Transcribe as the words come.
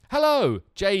Hello,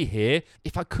 Jay here.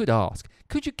 If I could ask,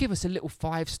 could you give us a little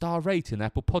 5-star rating on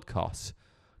Apple Podcasts?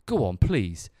 Go on,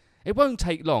 please. It won't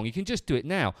take long. You can just do it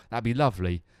now. That'd be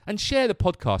lovely. And share the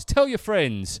podcast. Tell your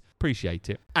friends. Appreciate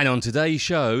it. And on today's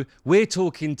show, we're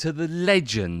talking to the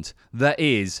legend that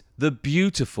is the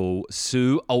beautiful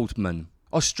Sue Altman.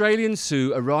 Australian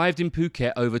Sue arrived in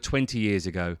Phuket over 20 years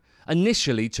ago,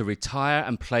 initially to retire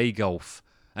and play golf.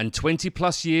 And 20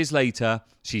 plus years later,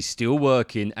 she's still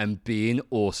working and being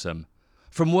awesome.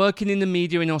 From working in the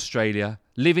media in Australia,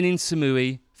 living in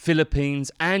Samui,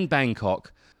 Philippines and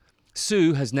Bangkok,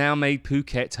 Sue has now made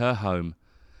Phuket her home.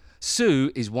 Sue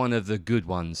is one of the good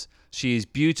ones. She is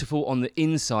beautiful on the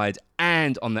inside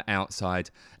and on the outside,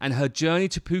 and her journey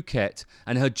to Phuket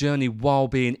and her journey while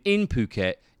being in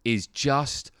Phuket is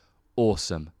just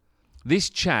awesome. This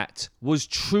chat was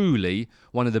truly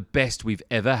one of the best we've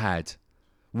ever had.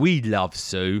 We love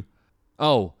Sue.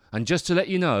 Oh, and just to let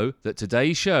you know that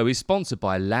today's show is sponsored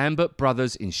by Lambert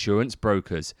Brothers Insurance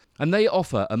Brokers, and they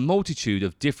offer a multitude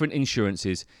of different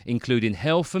insurances, including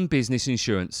health and business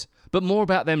insurance, but more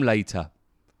about them later.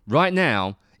 Right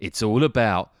now, it's all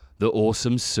about the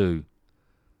awesome Sue.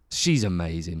 She's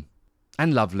amazing,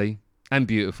 and lovely, and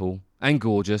beautiful, and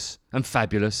gorgeous, and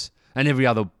fabulous, and every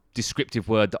other descriptive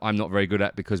word that I'm not very good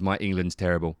at because my England's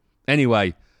terrible.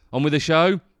 Anyway, on with the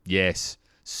show? Yes,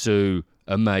 Sue,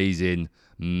 amazing.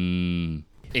 Enjoy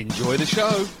the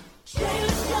show.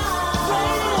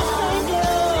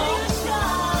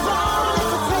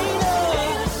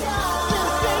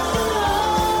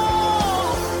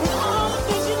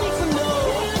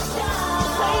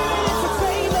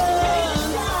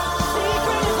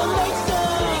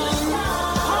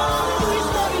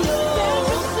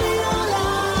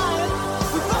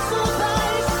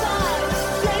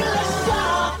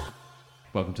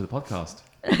 Welcome to the podcast.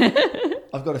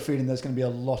 I've got a feeling there's going to be a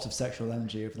lot of sexual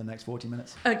energy over the next 40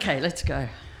 minutes. Okay, let's go.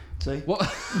 See? What?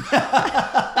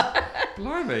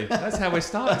 Blimey, that's how we're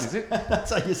starting, is it?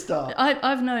 That's how you start.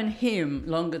 I've known him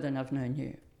longer than I've known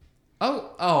you.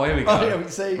 Oh, here we go. Oh, yeah, we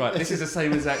see. Right, this is the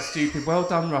same as that stupid. Well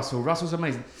done, Russell. Russell's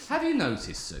amazing. Have you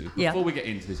noticed, Sue, before we get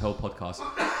into this whole podcast,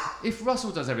 if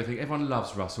Russell does everything, everyone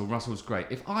loves Russell. Russell's great.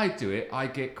 If I do it, I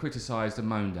get criticised and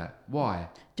moaned at. Why?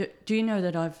 Do you know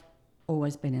that I've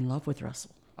always been in love with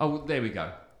Russell? Oh, there we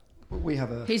go. We have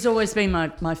a... He's always been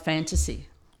my fantasy.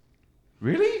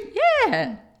 Really?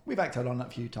 Yeah. We've acted on that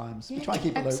a few times. Yeah, we try and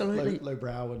keep absolutely. it low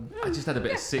brow and... I just had a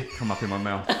bit of sick come up in my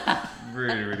mouth.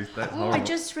 Really, that's horrible. I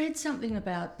just read something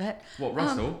about that. What,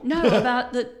 Russell? No,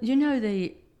 about the,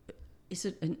 is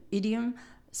it an idiom?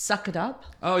 Suck it up.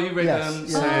 Oh, you read Yes.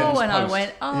 Sam's Oh, and I post.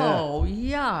 went,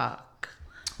 yuck.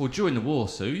 Well, during the war,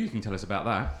 Sue, you can tell us about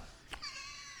that.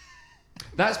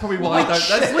 That's probably why I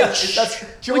don't...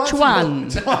 Which one?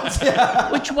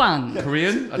 Which one?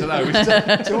 Korean? I don't know.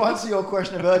 To answer your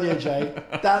question of earlier, Jay,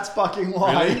 that's fucking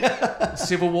why. Really?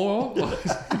 Civil War?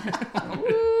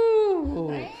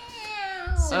 Ooh.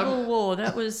 Civil War.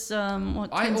 That was what,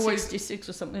 I always- 1066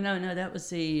 or something. No, that was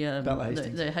the Battle of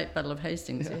Hastings. the Battle of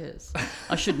Hastings. Yes,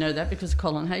 I should know that because of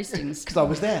Colin Hastings. Because I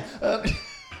was there.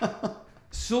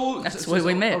 So That's where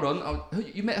we met. Hold on.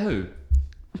 You met who?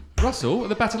 Russell at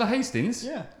the Battle of Hastings?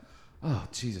 Yeah. Oh,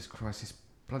 Jesus Christ. This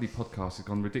bloody podcast has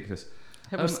gone ridiculous.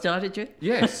 Have we started yet?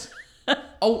 Yes.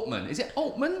 Altman. Is it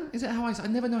Altman? Is it how I say it?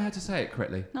 I never know how to say it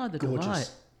correctly. Neither do I.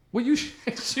 Gorgeous. Well,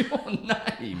 it's your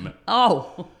name.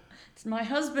 Oh, it's my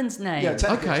husband's name. Yeah,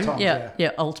 technically Okay. it's Tom,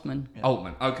 yeah, Altman. Yeah.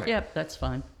 Altman. Okay. Yep, that's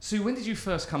fine. Sue, when did you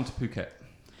first come to Phuket?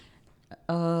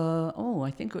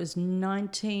 I think it was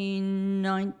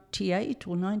 1998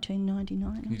 or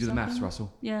 1999. Can you do the maths,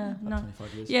 Russell? Yeah, About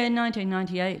 25 years. yeah,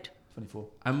 1998. 24.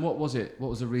 And what was it? What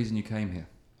was the reason you came here?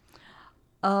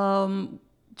 Tom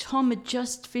had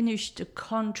just finished a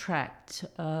contract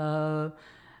it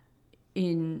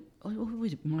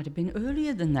might have been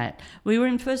earlier than that.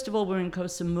 First of all, we were in Koh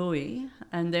Samui,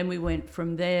 and then we went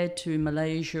from there to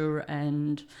Malaysia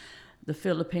and the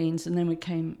Philippines, and then we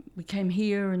came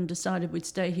here and decided we'd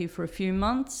stay here for a few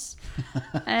months.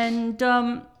 And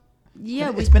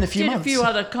It's been a few did months. a few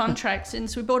other contracts, and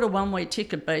so we bought a one-way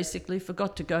ticket, basically,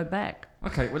 forgot to go back.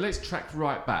 Okay, well, let's track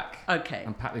right back Okay,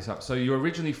 and pack this up. So you're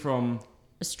originally from...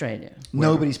 Australia.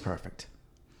 Nobody's perfect.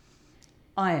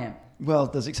 I am. Well,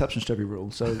 there's exceptions to every rule,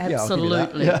 so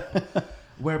Absolutely. yeah, I'll give you that.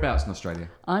 Whereabouts in Australia?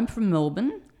 I'm from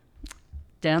Melbourne,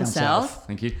 down south. south,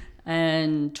 Thank you.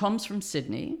 and Tom's from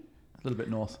Sydney. A little bit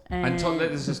north. And Tom,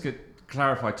 let's just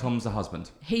clarify, Tom's the husband.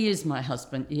 He is my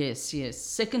husband, yes.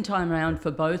 Second time round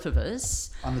for both of us.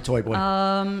 I'm the toy boy.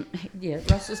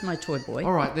 Russell's my toy boy.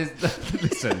 All right,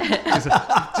 listen,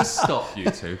 just stop you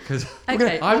two, because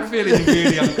Okay. I'm feeling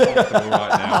really uncomfortable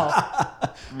right now.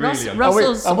 really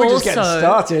Russell's we're just getting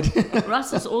started.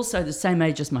 Russell's also the same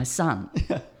age as my son.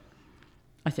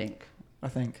 I think. I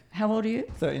think How old are you?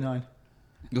 39.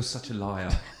 You're such a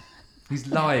liar. He's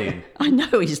lying. I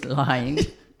know he's lying.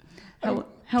 How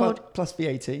old? Plus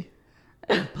VAT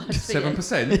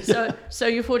 7%. So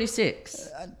you're 46.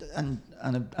 and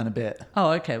a bit.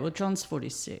 Oh, okay. Well, John's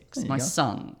 46. There you My go.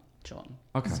 son, John.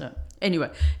 Okay. So anyway,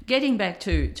 getting back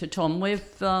to Tom,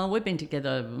 we've been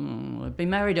together. We've been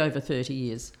married over 30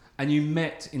 years. And you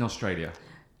met in Australia.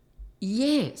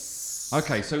 Yes.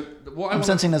 Okay, so what I'm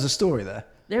sensing there's a story there.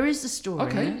 There is a story.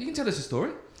 Okay, you can tell us a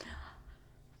story.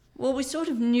 Well, we sort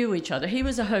of knew each other. He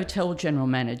was a hotel general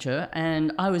manager,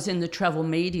 and I was in the travel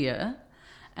media.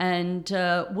 And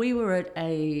we were at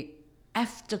a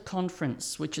AFTA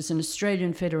conference, which is an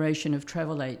Australian Federation of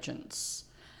Travel Agents.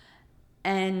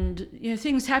 And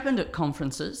things happened at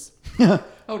conferences. Hold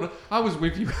on, I was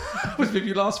with you. I was with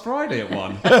you last Friday at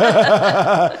one.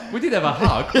 We did have a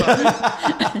hug,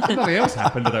 but nothing else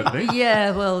happened. I don't think.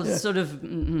 Yeah, well, sort of.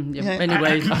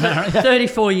 Anyway,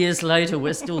 34 years later,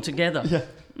 we're still together. Yeah.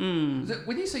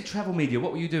 When you say travel media,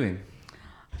 what were you doing?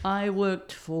 I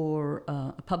worked for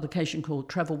a publication called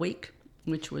Travel Week,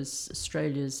 which was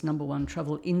Australia's #1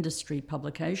 travel industry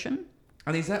publication.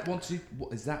 And is that what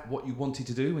you wanted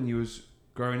to do when you was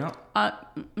growing up?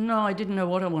 No, I didn't know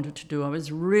what I wanted to do. I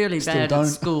was really Still bad don't.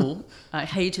 at school. I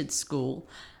hated school.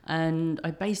 And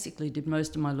I basically did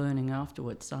most of my learning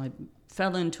afterwards. I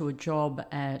fell into a job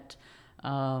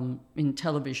in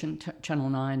television, Channel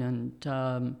 9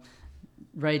 and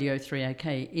Radio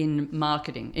 3AK, in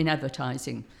marketing, in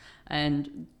advertising.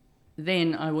 And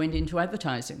then I went into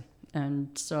advertising.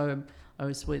 And so I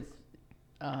was with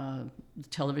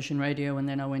television, radio, and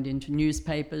then I went into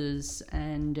newspapers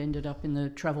and ended up in the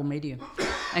travel media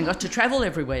and got to travel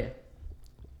everywhere.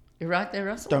 You right there,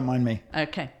 Russell? Don't mind me.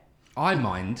 Okay. I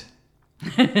mind.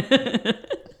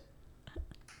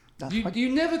 You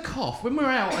never cough when we're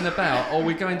out and about, or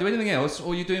we're going to do anything else,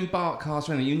 or you're doing Bartcasts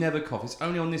or anything. You never cough. It's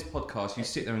only on this podcast you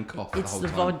sit there and cough It's the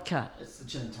the whole time. vodka. It's the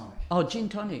gin and tonic. Oh, gin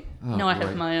tonic. Oh, no, I great.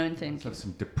 have my own thing. Let's have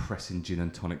some depressing gin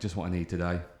and tonic. Just what I need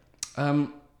today.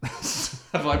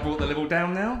 Have I brought the level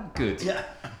down now? Good. Yeah.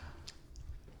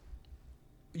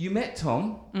 You met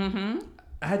Tom. Mm-hmm.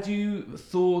 Had you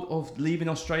thought of leaving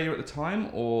Australia at the time,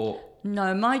 or?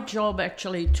 No, my job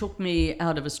actually took me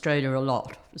out of Australia a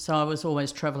lot. So I was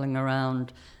always travelling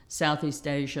around Southeast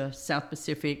Asia, South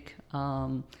Pacific,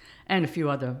 and a few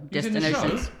other You was in the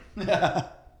destinations. show?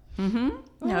 Mm-hmm.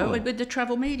 Oh. No, with the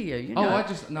travel media, you Oh, know.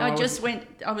 I I just went.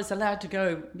 I was allowed to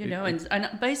go, and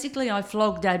basically I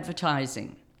flogged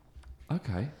advertising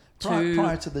Okay.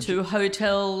 Prior to the to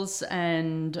hotels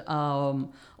and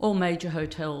all major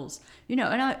hotels, and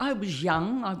I was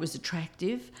young, I was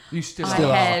attractive. You still I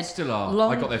are. had Still are.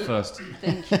 long- I got there first.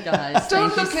 Thank you, guys.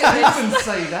 Don't Thank look you. at him and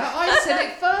say that. I said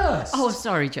it first. Oh,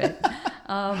 sorry, Jay.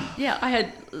 I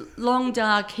had long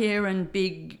dark hair and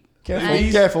big.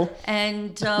 Careful, careful.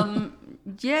 And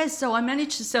so I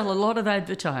managed to sell a lot of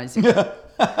advertising.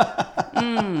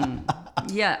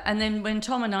 Yeah, and then when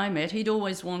Tom and I met, he'd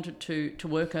always wanted to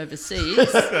work overseas.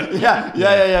 Yeah.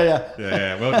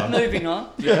 Yeah, well done. Moving on.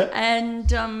 And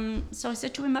so I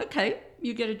said to him, okay,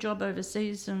 you get a job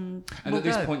overseas and And we'll at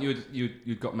this go. point,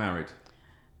 you'd got married.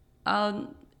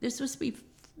 This was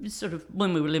sort of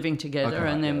when we were living together,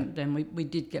 Okay, and then we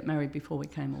did get married before we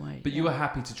came away. But you were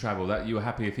happy to travel. That you were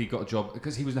happy if he got a job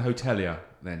because he was a hotelier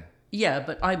then. Yeah,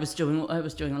 but I was doing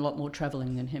a lot more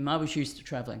travelling than him. I was used to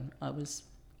travelling. I was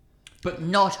But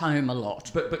not home a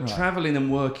lot. But Right. traveling and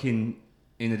working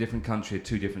in a different country are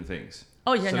two different things.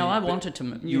 Oh yeah, So no, I but wanted to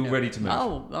move. you were ready to move.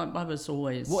 Oh, I was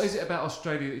always. What is it about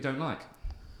Australia that you don't like?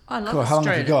 I love Cool. How long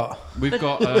have you Australia. got? We've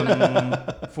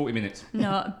got 40 minutes.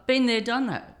 No, been there, done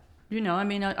that.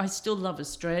 I still love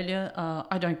Australia.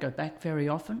 I don't go back very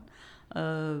often.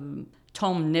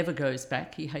 Tom never goes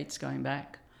back. He hates going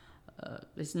back.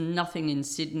 There's nothing in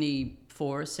Sydney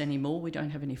for us anymore. We don't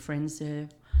have any friends there.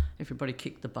 Everybody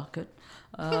kicked the bucket.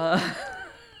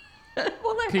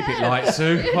 Well, they Keep it have. light,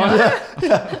 Sue.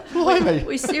 Blimey.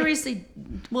 We seriously.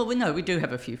 Well, we do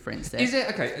have a few friends there. Is it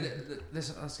okay?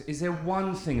 Let's ask, is there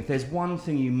one thing? If there's one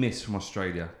thing you miss from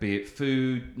Australia, be it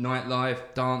food,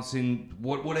 nightlife, dancing,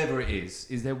 whatever it is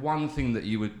there one thing that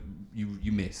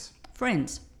you miss?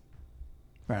 Friends.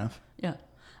 Fair enough. Yeah.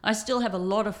 I still have a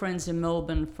lot of friends in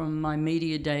Melbourne from my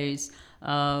media days.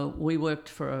 We worked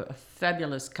for a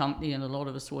fabulous company, and a lot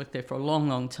of us worked there for a long,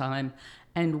 long time,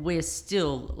 and we're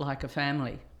still like a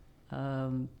family.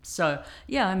 So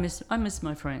yeah, I miss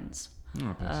my friends.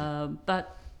 Oh, bless you.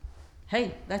 But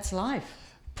hey, that's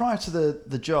life. Prior to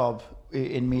the job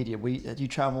in media, had you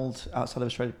travelled outside of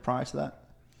Australia prior to that?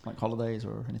 like holidays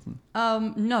or anything?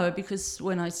 No, because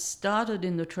when I started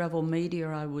in the travel media,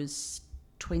 I was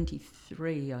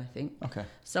 23, I think. Okay.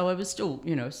 So I was still,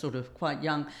 sort of quite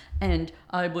young. And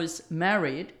I was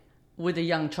married with a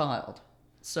young child.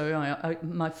 So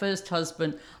my first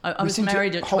husband, I was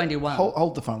married at 21.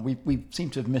 Hold the phone. We seem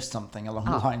to have missed something along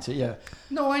the line. So yeah.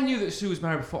 No, I knew that Sue was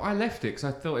married before. I left it because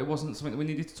I thought it wasn't something that we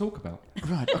needed to talk about.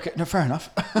 Right. Okay. No, fair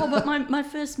enough. Oh, but my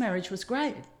first marriage was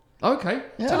great. Okay.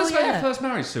 Yeah. Tell us Oh, about your yeah. first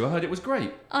marriage, Sue. I heard it was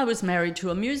great. I was married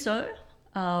to a muso,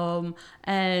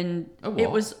 and A what? it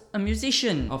was a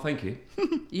musician. Oh, thank you.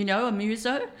 A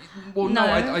muso? Well, no,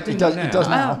 No. I didn't does- now. it does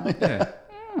now.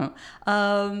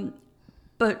 Yeah.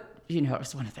 But, it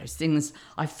was one of those things.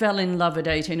 I fell in love at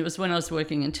 18. It was when I was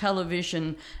working in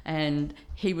television, and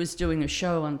he was doing a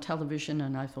show on television,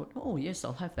 and I thought, oh, yes,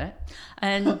 I'll have that.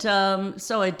 And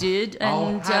so I did. I'll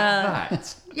And have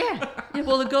that. Yeah.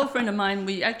 Well, a girlfriend of mine,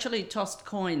 we actually tossed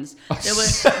coins. There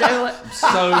were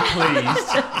So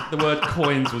pleased the word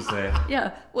coins was there.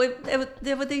 Yeah, well,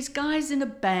 there were these guys in a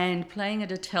band playing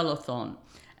at a telethon,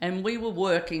 and we were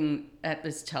working at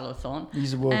this telethon.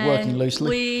 These were working and loosely.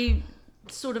 We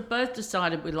sort of both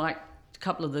decided we liked a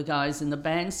couple of the guys in the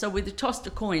band, so we tossed a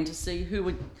coin to see who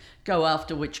would go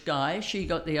after which guy. She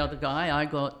got the other guy, I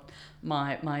got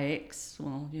my ex.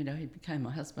 Well, he became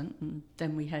my husband, and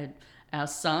then we had our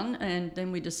son, and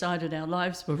then we decided our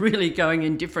lives were really going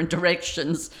in different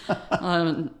directions.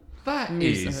 That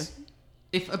Muso. is...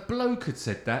 If a bloke had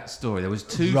said that story, there was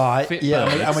two Right. fit Yeah.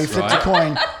 birds, And we flipped right? a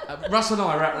coin. Russ and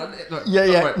I were at... Look, Yeah,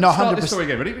 yeah. right, No, start 100%. this story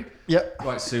again. Ready? Yep.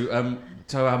 Right, Sue.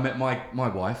 So I met my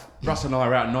wife. Russ and I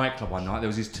were out at a nightclub one night. There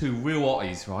was these two real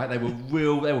hotties, right? They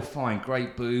were fine.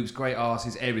 Great boobs, great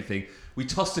asses, everything. We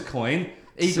tossed a coin.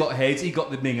 He got heads, he got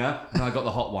the minger, and I got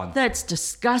the hot one. That's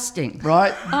disgusting.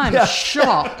 Right. I'm Yeah.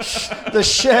 shocked. The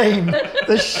shame.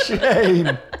 The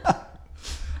shame.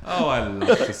 Oh, I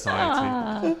love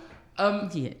society.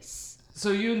 Yes.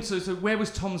 So where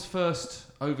was Tom's first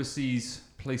overseas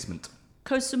placement?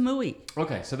 Koh Samui.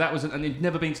 Okay, so that was... And you'd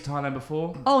never been to Thailand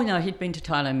before? Oh, no, he'd been to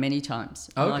Thailand many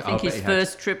times. Okay, I I'll think bet his he had.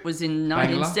 first trip was in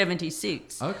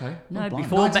 1976. Okay. No, blimey.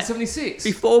 before, 1976?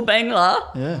 before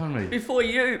Bangla, Yeah. Finally. before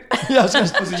you. Yeah, I was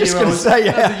That was just going to say, That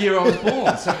yeah. was the year I was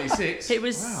born, 76. He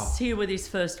was Wow. here with his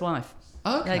first wife.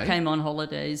 Okay. They came on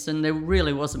holidays, and there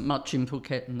really wasn't much in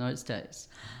Phuket in those days.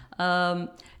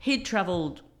 He'd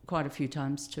travelled quite a few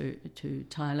times to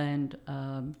Thailand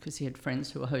because he had friends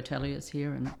who were hoteliers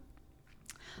here,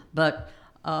 but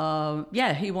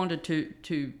he wanted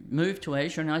to move to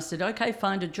Asia, and I said, okay,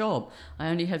 find a job. I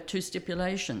only have two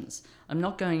stipulations. I'm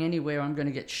not going anywhere I'm going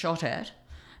to get shot at,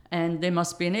 and there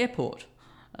must be an airport.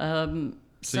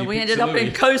 So you we picked ended up in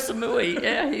Samui. Koh Samui.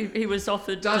 Yeah, he was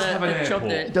offered Does have an a job airport.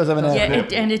 there. It does have an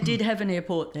airport. Yeah, and it did have an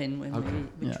airport then, when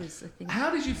which Yeah. was, I think,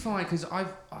 How did you find... Because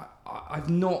I've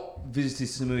not visited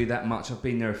Samui that much. I've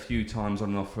been there a few times on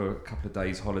and off for a couple of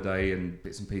days holiday and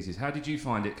bits and pieces. How did you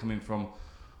find it coming from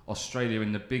Australia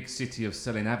in the big city of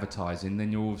selling advertising?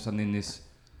 Then you're all of a sudden in this...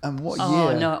 And what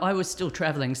Oh year? no, I was still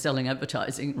travelling selling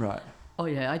advertising. Right. Oh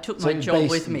yeah, I took So my you're job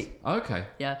based with in- me. Okay.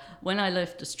 Yeah, when I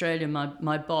left Australia,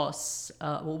 my boss,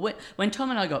 when Tom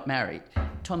and I got married,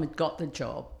 Tom had got the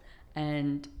job,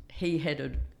 and he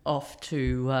headed off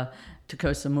to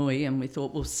Koh Samui, and we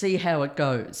thought, we'll see how it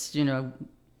goes.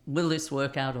 Will this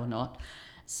work out or not?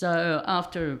 So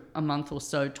after a month or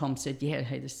so, Tom said, yeah,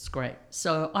 hey, this is great.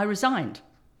 So I resigned,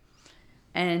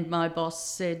 and my boss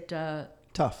said,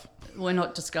 Tough. we're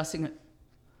not discussing it.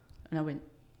 And I went,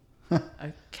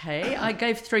 okay. I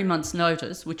gave 3 months'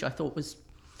 notice, which I thought was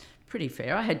pretty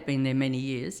fair. I had been there many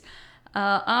years.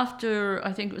 After,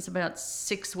 I think it was about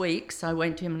 6 weeks, I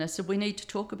went to him and I said, we need to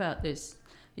talk about this.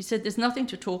 He said, there's nothing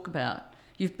to talk about.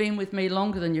 You've been with me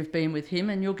longer than you've been with him,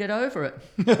 and you'll get over it.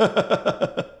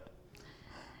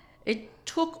 It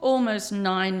took almost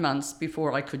 9 months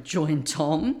before I could join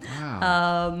Tom.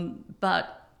 Wow.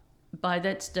 But by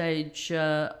that stage,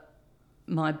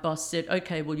 my boss said,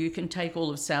 okay, well, you can take all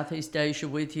of Southeast Asia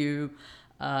with you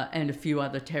and a few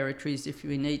other territories if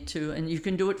you need to, and you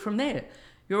can do it from there.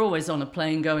 You're always on a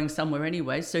plane going somewhere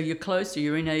anyway, so you're closer,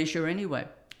 you're in Asia anyway.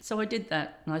 So I did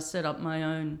that, and I set up my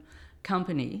own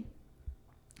company,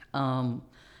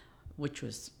 which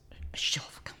was a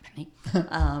shelf company.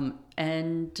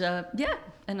 And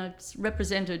I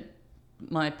represented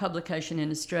my publication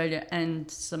in Australia and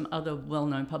some other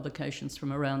well-known publications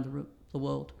from around the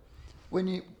world. When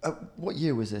you, what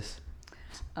year was this?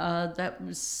 That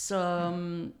was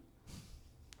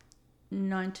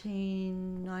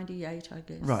 1998, I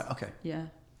guess. Right. Okay. Yeah,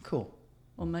 Cool.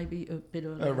 or maybe a bit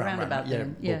earlier, Around about yeah,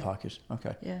 then. Yeah, ballparkish.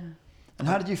 Okay. yeah. And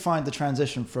how did you find the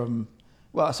transition from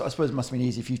Well, I suppose it must have been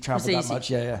easy if you travelled that easy. much.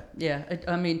 Yeah. Yeah,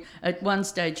 I mean, at one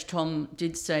stage, Tom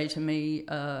did say to me,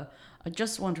 I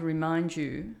just want to remind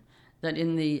you that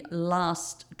in the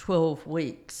last 12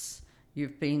 weeks,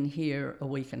 you've been here a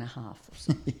week and a half or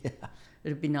so.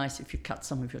 It'd be nice if you cut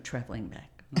some of your travelling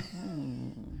back.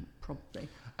 Probably.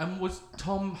 And was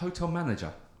Tom hotel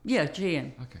manager? Yeah,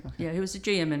 GM. Okay. Yeah, he was a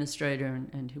GM administrator,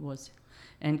 and he was.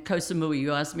 And Koh Samui,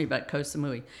 you asked me about Koh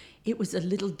Samui. It was a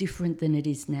little different than it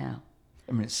is now.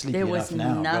 I mean, it's sleepy There enough was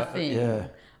now. but, nothing. yeah.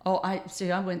 Oh, I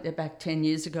went there back 10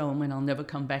 years ago and went, I'll never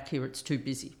come back here, it's too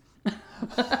busy.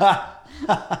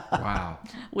 Wow.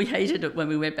 We hated it when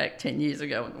we went back 10 years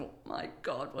ago, and oh my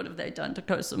God, what have they done to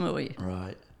Koh Samui?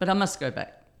 Right. But I must go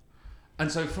back.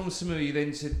 And so from Samui, you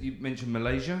then said you mentioned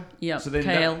Malaysia. Yeah, So then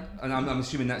KL. and I'm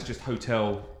assuming that's just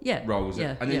hotel Yeah, roles.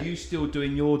 yeah, And yeah. are you still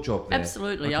doing your job there?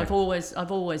 Absolutely. Okay.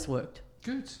 I've always worked.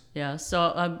 Good. Yeah,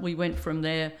 so we went from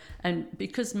there, and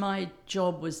because my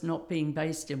job was not being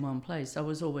based in one place, I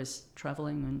was always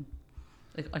travelling,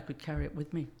 and I could carry it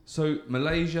with me. So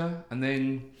Malaysia, and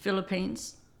then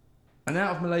Philippines. and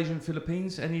out of Malaysia and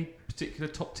Philippines, any particular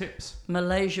top tips?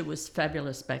 Malaysia was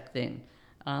fabulous back then.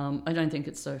 I don't think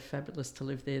it's so fabulous to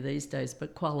live there these days,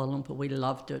 but Kuala Lumpur, we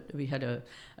loved it. We had a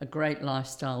great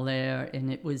lifestyle there,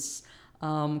 and it was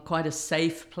quite a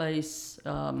safe place,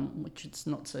 which it's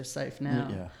not so safe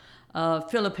now. Yeah.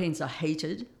 Philippines, I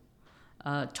hated.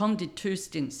 Tom did 2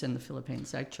 stints in the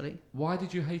Philippines, actually. Why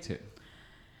did you hate it?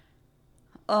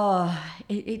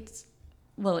 It's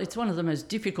one of the most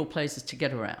difficult places to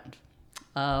get around,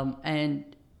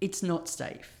 and it's not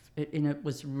safe. It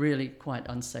was really quite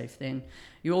unsafe then.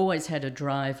 You always had a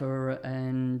driver,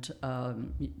 and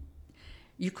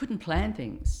you couldn't plan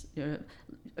things. You know,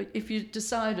 if you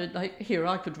decided, like here,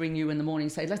 I could ring you in the morning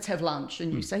and say, let's have lunch,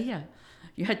 and you say, yeah.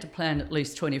 You had to plan at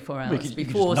least 24 hours You could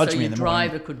before, just nudge so me your in the morning.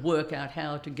 driver could work out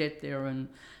how to get there, and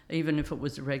even if it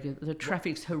was irregular, the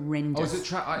traffic's horrendous. Oh, is it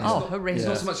horrendous. It's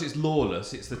not so much it's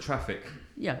lawless; it's the traffic.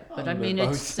 Yeah, but Oh, I mean,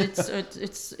 they're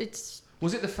it's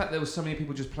Was it the fact there was so many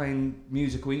people just playing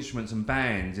musical instruments and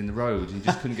bands in the roads and you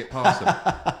just couldn't get past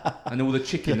them? And all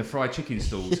the fried chicken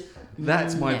stalls.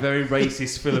 That's my very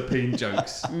racist Philippine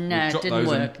jokes. no, We'll it drop didn't those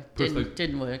work. and push those-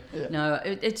 Didn't work. Yeah. No,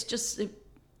 it's just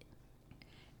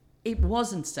it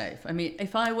wasn't safe. I mean,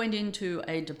 if I went into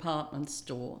a department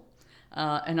store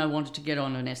and I wanted to get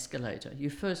on an escalator, you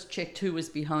first checked who was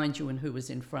behind you and who was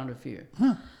in front of you.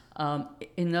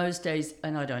 In those days,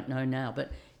 and I don't know now,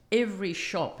 but every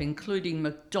shop, including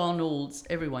McDonald's,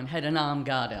 everyone had an armed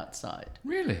guard outside.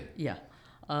 Really? Yeah.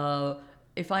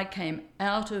 If I came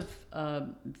out of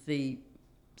the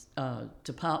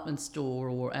department store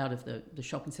or out of the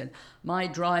shopping centre, my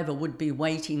driver would be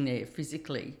waiting there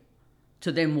physically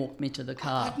to then walk me to the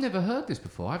car. I've never heard this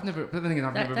before. But then again,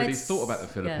 I've never really thought about the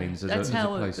Philippines that's as a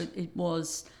how place. it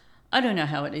was. I don't know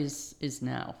how it is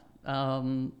now,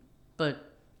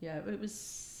 but yeah, it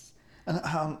was. And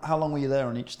how long were you there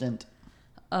on each stint?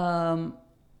 Um,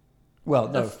 Well,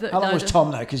 no. The- How long no, was the-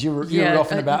 Tom there? Because you were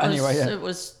off and about anyway. Yeah. It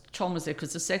was Tom was there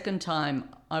because the second time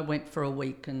I went for a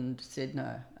week and said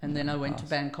no, and then I went to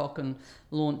Bangkok and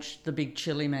launched the Big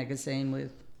Chili magazine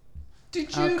with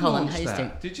Did you Colin launch Hastings.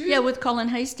 that? Did you? Yeah, with Colin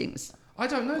Hastings. I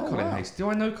don't know Colin wow. Hastings. Do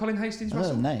I know Colin Hastings, I know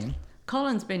Russell? the name.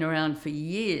 Colin's been around for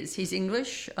years. He's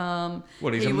English. Well,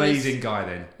 he's he an was- amazing guy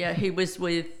then. Yeah, he was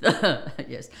with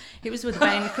yes, he was with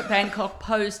Bangkok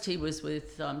Post. He was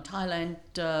with Thailand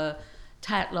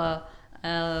Tatler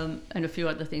and a few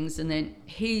other things. And then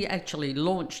he actually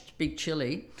launched Big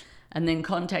Chili, and then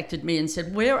contacted me and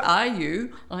said, "Where are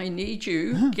you? I need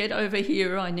you. Get over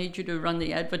here. I need you to run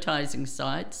the advertising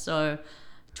site." So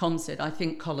Tom said, "I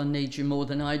think Colin needs you more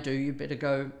than I do. You better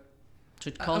go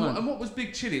to Colin." And what was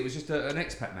Big Chili? It was just an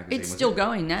expat magazine. It's was still it?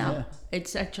 going now. Yeah.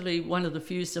 It's actually one of the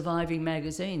few surviving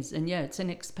magazines. And yeah, it's an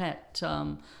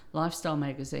expat lifestyle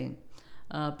magazine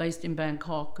based in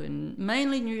Bangkok, and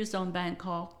mainly news on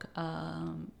Bangkok,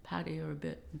 Pattaya a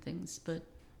bit and things, but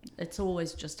it's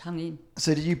always just hung in.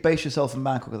 So did you base yourself in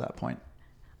Bangkok at that point?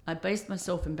 I based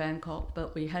myself in Bangkok,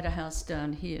 but we had a house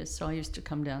down here, so I used to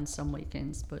come down some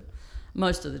weekends, but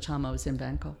most of the time I was in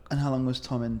Bangkok. And how long was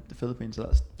Tom in the Philippines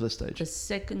at this stage? The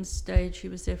second stage, he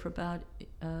was there for about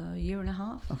a year and a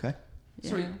half. Okay.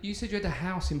 Sorry, you said you had a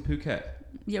house in Phuket.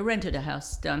 Yeah, rented a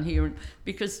house down here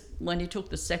because when he took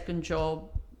the second job,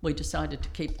 we decided to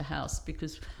keep the house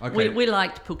because Okay. we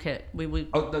liked Phuket. We would.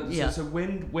 Oh, yeah. So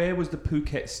where was the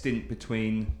Phuket stint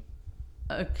between?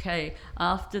 Okay,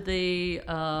 after the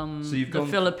you've the gone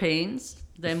Philippines,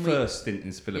 then the first stint in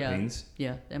the Philippines.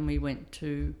 Yeah, then we went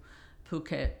to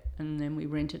Phuket, and then we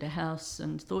rented a house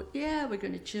and thought, yeah, we're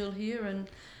going to chill here, and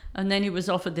And then he was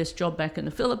offered this job back in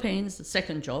the Philippines, the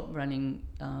second job, running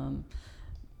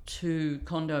 2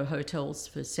 condo hotels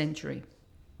for Century.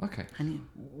 Okay. And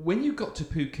When you got to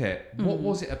Phuket, what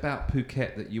was it about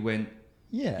Phuket that you went,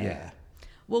 Yeah.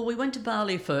 well, we went to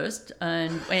Bali first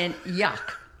and went,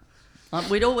 yuck.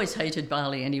 We'd always hated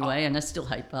Bali anyway, and I still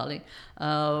hate Bali.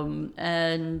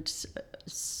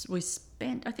 We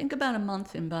spent, I think, about a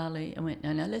month in Bali and went,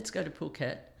 no, let's go to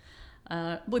Phuket.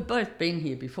 We'd both been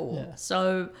here before. Yeah.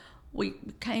 So we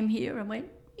came here and went,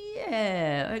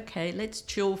 yeah, okay, let's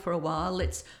chill for a while.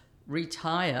 Let's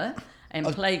retire and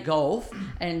play golf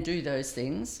and do those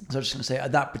things. So I was just going to say,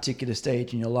 at that particular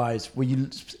stage in your lives, were you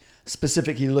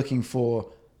specifically looking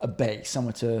for a base,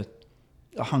 somewhere to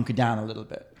hunker down a little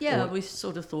bit? Yeah, Or- we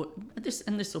sort of thought, this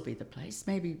will be the place,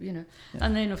 maybe,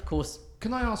 And then, of course,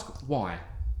 can I ask why?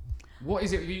 What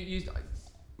is it,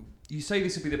 you say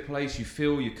this would be the place you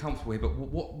feel you're comfortable here, but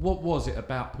what was it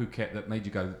about Phuket that made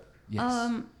you go, yes?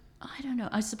 I don't know.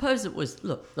 I suppose it was,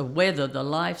 look, the weather, the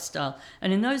lifestyle.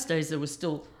 And in those days, there was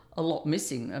still a lot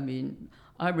missing. I mean,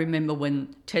 I remember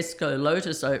when Tesco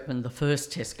Lotus opened, the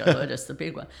first Tesco Lotus, the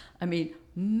big one. I mean,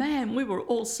 man, we were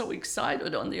all so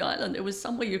excited on the island. There was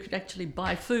somewhere you could actually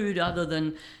buy food other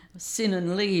than Sin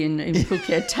and Lee in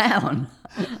Phuket town.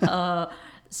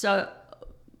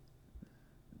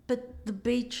 But the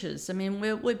beaches, I mean,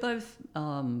 we're both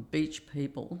beach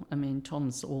people. I mean,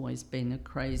 Tom's always been a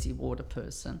crazy water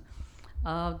person.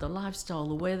 The lifestyle,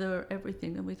 the weather,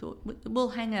 everything. And we thought, we'll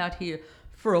hang out here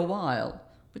for a while.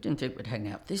 We didn't think we'd hang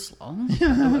out this long.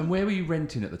 And where were you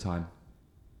renting at the time?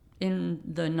 In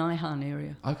the Naihan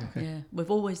area. Okay. Yeah, we've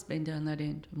always been down that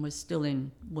end. And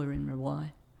we're in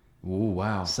Rawai. Oh,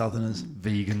 wow. Southerners.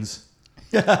 Vegans.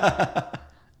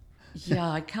 Yeah,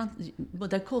 I can't. Well,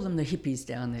 they call them the hippies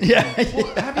down there. Yeah.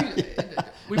 Well, have you...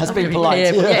 That's being Be polite.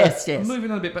 careful. Yeah. Yes, yes.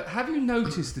 Moving on a bit, but have you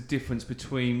noticed the difference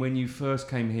between when you first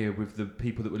came here with the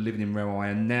people that were living in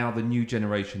Rawai and now the new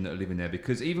generation that are living there?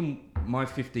 Because even my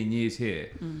 15 years here,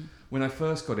 when I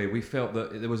first got here, we felt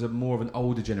that there was more of an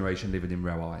older generation living in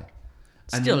Rawai.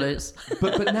 And Still is.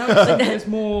 But now there's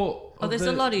more... Oh, there's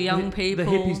a lot of young people.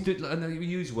 The hippies, and we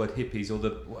use the word hippies,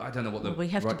 or I don't know what the We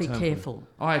have to right be term for careful.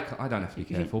 it. I don't have to be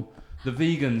careful. The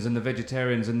vegans and the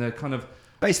vegetarians and the kind of...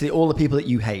 Basically, all the people that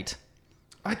you hate.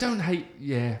 I don't hate...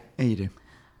 Yeah. Yeah, you do.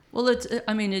 Well, it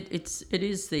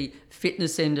is the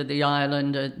fitness end of the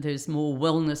island. There's more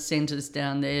wellness centres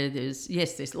down there. There's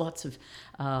lots of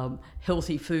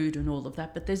healthy food and all of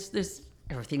that, but there's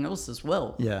everything else as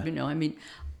well. Yeah. I mean,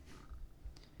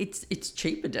 it's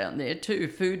cheaper down there too,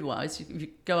 food-wise. If you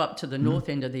go up to the north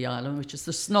end of the island, which is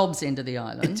the snobs end of the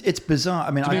island. It's bizarre.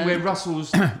 I mean, Do you mean where Russell's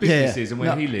business yeah. is and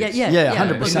where No. he lives? Yeah, Yeah,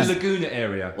 100%. In the Laguna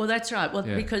area. Well, that's right. Well,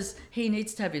 Yeah. because he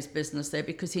needs to have his business there,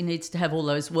 because he needs to have all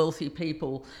those wealthy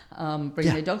people bring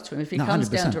Yeah. their dogs to him. If he No, comes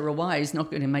down 100%. to Rawai, he's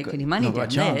not going to make any money not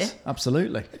got a down there. chance.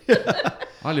 Absolutely.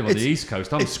 I live on the East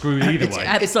Coast. I'm screwed either way.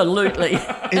 Absolutely.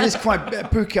 It is quite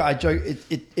Phuket. I joke.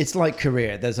 It's like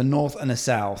Korea. There's a north and a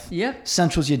south. Yep.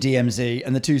 Central's your DMZ,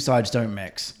 and the two sides don't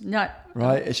mix. No.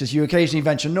 Right? It's just you occasionally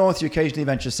venture north, you occasionally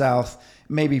venture south.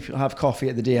 Maybe have coffee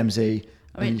at the DMZ.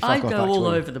 I mean, and you I fuck off go back to all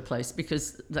where- over the place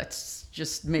because that's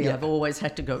just me. Yeah. I've always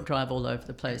had to drive all over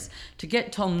the place. To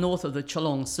get Tom north of the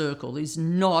Chalong Circle is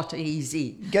not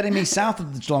easy. Getting me south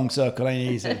of the Geelong Circle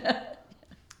ain't easy.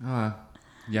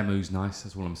 Yamu's nice.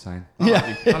 That's all I'm saying.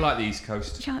 Yeah. I like the East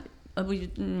Coast. Yeah.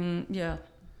 Yeah.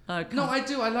 No, I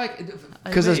do. I like it.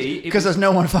 Because For me, it was- there's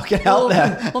no one fucking out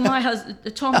there. Well, my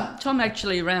husband, Tom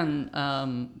actually ran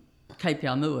Cape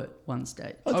Yamu at one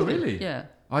stage. Oh, really? Yeah.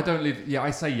 I don't live. Yeah,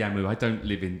 I say Yamu. I don't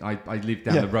live in. I live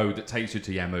down Yeah. the road that takes you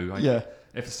to Yamu. Yeah.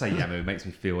 If I say Yamu, it makes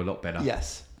me feel a lot better.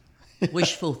 Yes.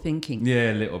 Wishful thinking.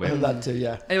 Yeah, a little bit. That too,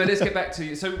 yeah. Anyway, let's get back to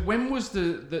you. So, when was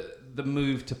the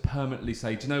move to permanently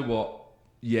say, do you know what?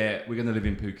 Yeah, we're going to live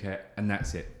in Phuket, and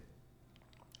that's it.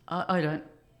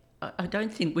 I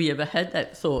don't think we ever had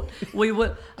that thought. We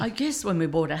were, I guess, when we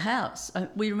bought a house,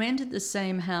 we rented the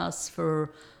same house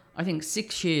for, I think,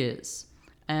 6 years,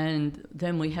 and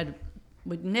then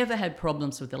we'd never had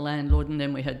problems with the landlord, and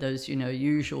then we had those,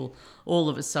 usual, all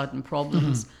of a sudden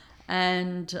problems,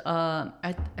 and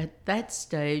at that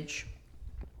stage,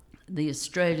 the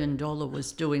Australian dollar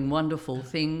was doing wonderful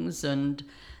things, and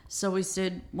so we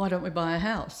said, why don't we buy a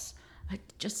house?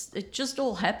 It just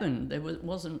all happened. There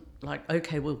wasn't like,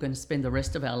 okay, we're going to spend the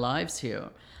rest of our lives here.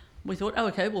 We thought, oh,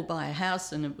 okay, we'll buy a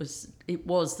house, and it was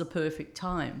the perfect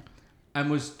time. And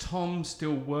was Tom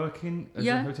still working as a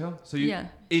Yeah. hotel? So Yeah.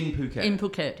 in Phuket? In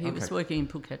Phuket. He was Okay. working in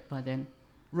Phuket by then.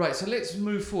 Right, so let's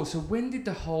move forward. So when did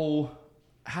the whole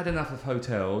had enough of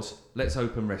hotels, let's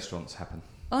open restaurants happen?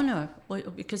 Oh, no, well,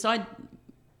 because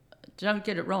don't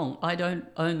get it wrong. I don't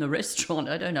own the restaurant.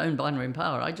 I don't own Banrim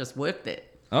Power. I just work there.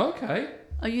 Okay.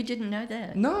 Oh, you didn't know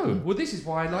that? No. Well, this is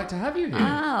why I'd like to have you here.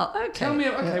 Ah, okay. Tell me.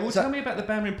 Okay. Well, So- tell me about the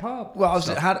Banrim Pub. Well, I was,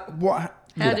 stuff.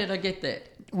 How did I get that?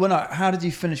 Well, no, how did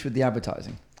you finish with the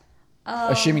advertising?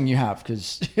 Assuming you have,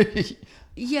 because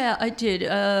Yeah, I did.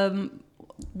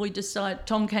 We decided.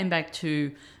 Tom came back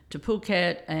to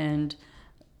Phuket, and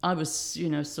I was,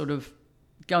 sort of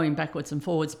going backwards and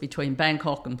forwards between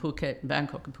Bangkok and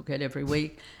Phuket every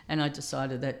week, and I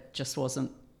decided that just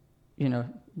wasn't,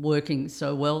 working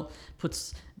so well.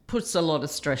 Puts a lot of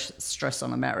stress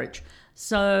on a marriage.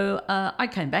 So I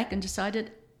came back and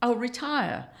decided I'll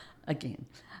retire again.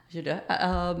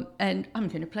 And I'm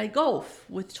going to play golf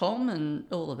with Tom and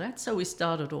all of that. So we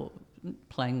started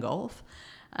playing golf.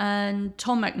 And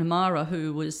Tom McNamara,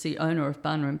 who was the owner of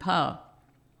Banrim Power,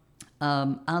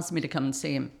 asked me to come and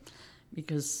see him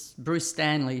because Bruce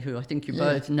Stanley, who I think you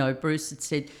both know, Bruce had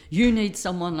said, you need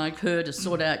someone like her to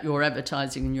sort out your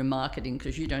advertising and your marketing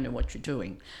because you don't know what you're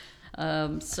doing.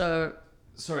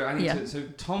 Sorry, I need Yeah. to. So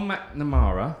Tom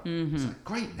McNamara. It's a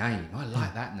great name. I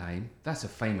like that name. That's a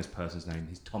famous person's name.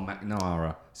 He's Tom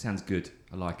McNamara. Sounds good.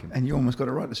 I like him. and you almost got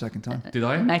it right the second time. Did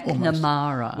I?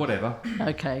 McNamara. Whatever.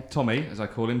 Okay. Tommy, as I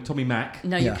call him, Tommy Mac.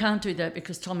 No, you Yeah. can't do that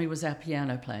because Tommy was our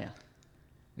piano player.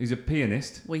 He's a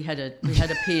pianist. We had a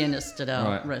pianist at our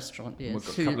Right. restaurant. Yes. We've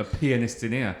got a couple of pianists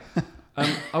in here.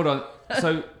 Hold on.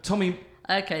 So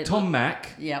Tom Mac,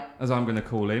 Yep. as I'm going to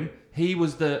call him, he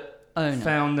was the Owner.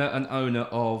 founder and owner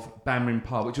of Banrim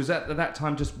Pub, which was at that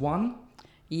time just one.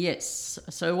 Yes.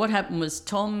 So what happened was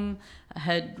Tom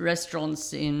had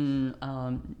restaurants in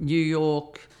New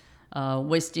York,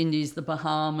 West Indies, the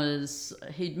Bahamas.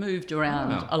 He'd moved around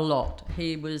Wow. a lot.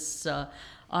 He was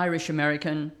Irish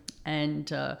American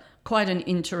and quite an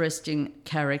interesting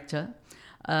character.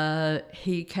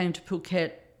 He came to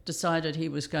Phuket, decided he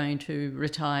was going to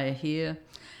retire here,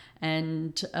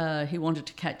 and he wanted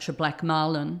to catch a black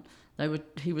marlin.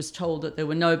 He was told that there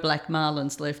were no black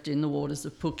marlins left in the waters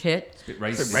of Phuket. It's a bit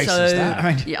racist. Racist, that,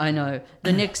 I mean. Yeah, I know.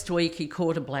 The next week he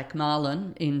caught a black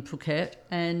marlin in Phuket,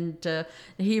 and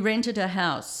he rented a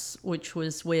house, which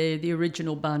was where the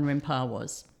original Banrim Pa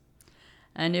was.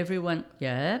 And everyone,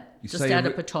 You just say out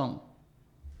of Patong.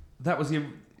 That was the.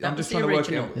 That I'm was just the trying to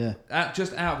work it original. out.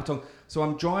 Just out of Patong. So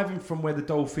I'm driving from where the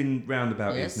Dolphin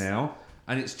Roundabout Yes. is now,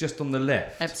 and it's just on the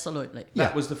left. Absolutely.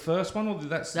 That was the first one, or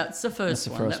that's That's the first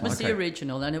one. first That was one. the Okay.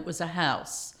 original, and it was a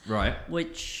house. right.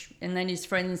 And then his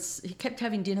friends, he kept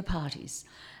having dinner parties,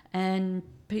 and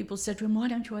people said to him, why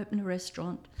don't you open a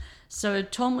restaurant? So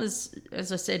Tom was,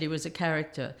 as I said, he was a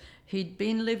character. He'd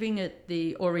been living at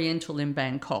the Oriental in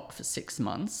Bangkok for 6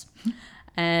 months,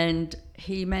 and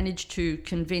he managed to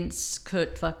convince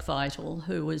Kurt Vuckvital,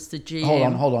 who was the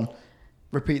GM. Hold on.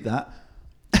 Repeat that.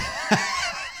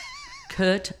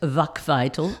 Kurt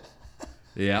Vuckvital.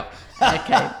 Yeah.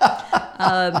 Okay.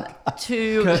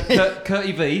 To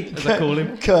Curty V, as I call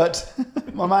him. Kurt,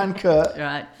 my man Kurt.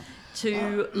 right,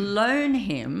 to loan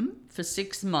him for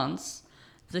 6 months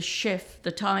the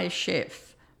Thai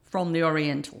chef from the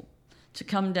Oriental to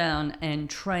come down and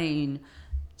train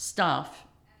staff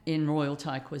in Royal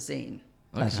Thai cuisine.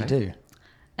 As you do.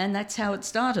 And that's how it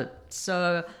started.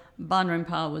 So Banrim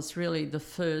Pa was really the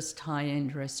first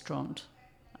high-end restaurant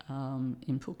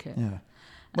in Phuket. Yeah.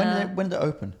 When did it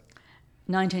open?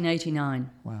 1989.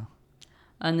 Wow.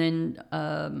 And then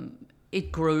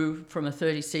it grew from a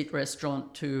 30-seat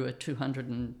restaurant to a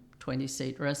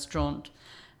 220-seat restaurant.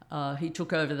 He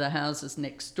took over the houses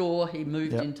next door. He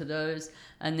moved Yep. into those.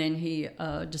 And then he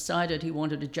decided he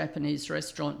wanted a Japanese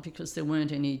restaurant because there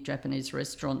weren't any Japanese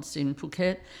restaurants in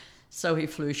Phuket. So he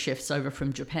flew chefs over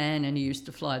from Japan, and he used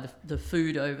to fly the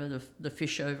food over, the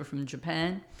fish over from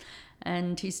Japan.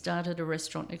 And he started a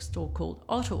restaurant next door called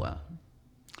Ottawa.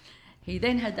 He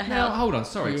then had the Now, house. hold on,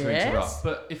 sorry to Yes? interrupt,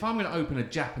 but if I'm going to open a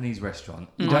Japanese restaurant,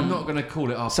 I'm not going to call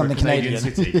it after Something a Canadian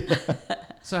Canadian. city.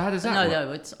 So how does that work?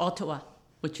 No, it's Ottawa,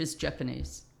 which is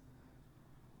Japanese.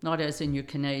 Not as in your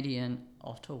Canadian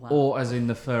Ottawa. Or as in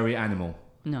the furry animal?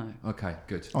 No. Okay,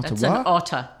 good. That's an Ottawa?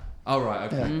 otter. All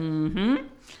right, okay. Mm-hmm.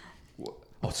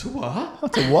 Ottawa?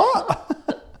 What?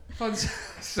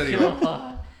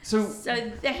 So,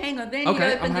 Hang on, then Okay,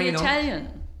 he I'm opened the hanging on.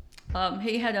 Italian.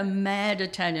 He had a mad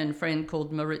Italian friend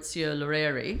called Maurizio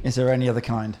Loreri. Is there any other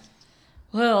kind?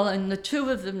 Well, and the two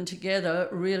of them together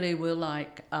really were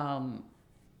like,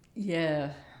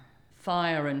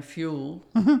 fire and fuel.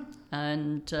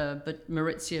 And but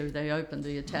Maurizio, they opened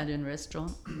the Italian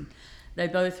restaurant. They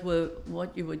both were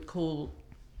what you would call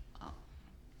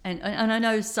And I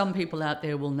know some people out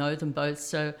there will know them both,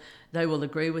 so they will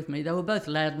agree with me. They were both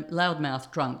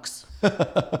loudmouth drunks.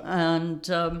 And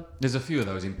There's a few of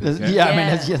those in There's- Phuket. yeah, I mean,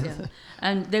 it's-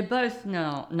 and they're both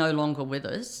now no longer with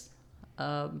us.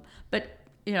 But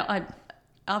you know,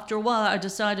 after a while, I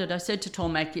said to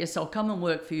Tom Mack, yes, I'll come and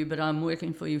work for you, but I'm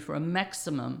working for you for a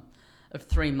maximum of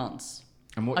 3 months.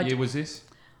 And what year was this?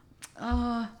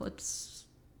 It's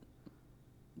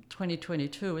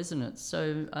 2022, isn't it?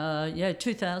 So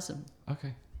 2000,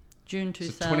 Okay. June So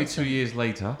 2000. 22 years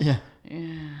later. Yeah.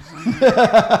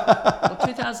 Well,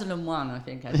 2001, I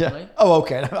think, actually. Yeah. Oh,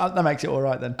 okay. That makes it all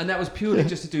right then. And that was purely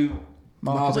just to do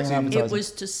Marketing and advertising. It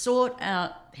was to sort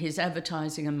out his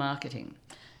advertising and marketing.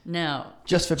 Now,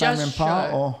 Just for Banner and Power,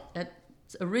 or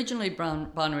it's originally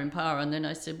Banner and Power, and then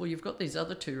I said, well, you've got these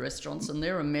other 2 restaurants, and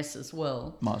they're a mess as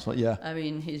well. might as well, yeah. I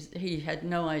mean, he had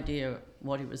no idea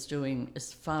what he was doing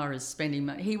as far as spending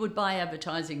money. He would buy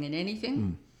advertising in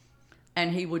anything,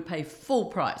 and he would pay full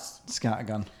price,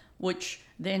 Scattergun. which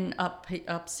then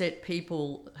upset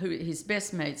people who his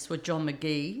best mates were John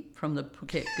McGee from the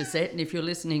Phuket Gazette. And if you're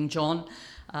listening, John,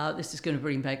 this is going to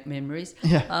bring back memories.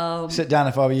 Yeah. Sit down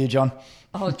if I were you, John.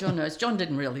 Oh, John knows. John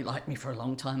didn't really like me for a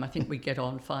long time. I think we get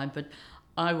on fine. But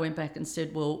I went back and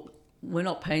said, well, we're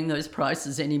not paying those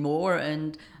prices anymore,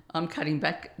 and I'm cutting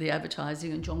back the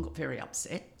advertising. And John got very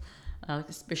upset,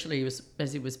 especially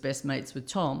as he was best mates with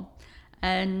Tom.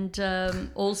 And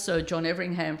also John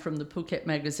Everingham from the Phuket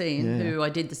magazine, who I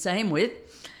did the same with.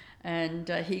 And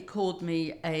he called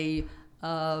me he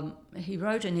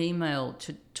wrote an email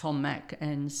to Tom Mack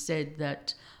and said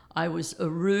that I was a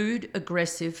rude,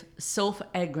 aggressive,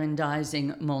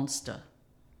 self-aggrandizing monster.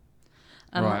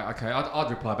 Right, okay. I'd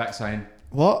reply back saying,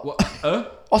 What? what?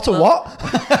 Otter what?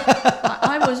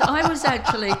 I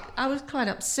was quite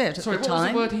upset at Sorry, the what was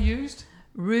time. the word he used?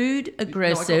 Rude,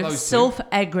 aggressive, those two.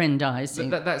 self-aggrandizing.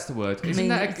 That's the word. Isn't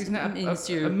that means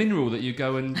a mineral that you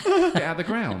go and get out of the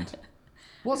ground?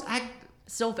 What's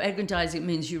Self-aggrandizing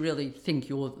means you really think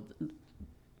you're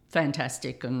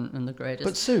fantastic and the greatest.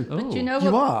 But Sue, But you know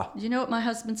you what? are. You know what my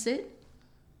husband said?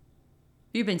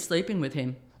 You've been sleeping with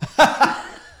him.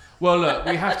 Well, look,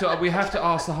 we have to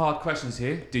ask the hard questions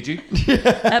here. Did you?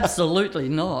 Absolutely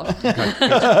not.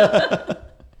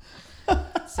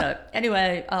 So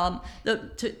anyway,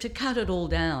 to cut it all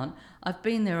down, I've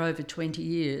been there over 20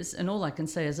 years, and all I can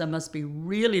say is I must be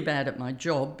really bad at my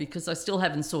job because I still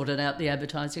haven't sorted out the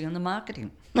advertising and the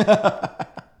marketing. I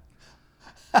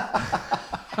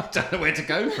don't know where to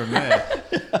go from there.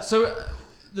 So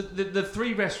the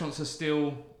 3 restaurants are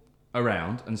still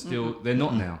around and still they're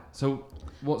not now. So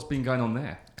what's been going on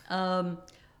there?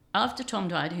 After Tom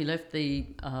died, he left the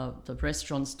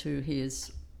restaurants to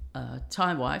his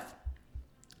Thai wife,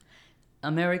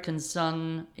 American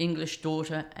son, English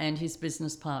daughter, and his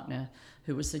business partner,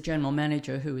 who was the general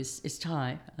manager, who is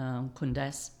Thai,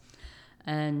 Kundas.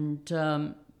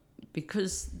 And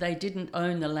because they didn't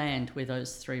own the land where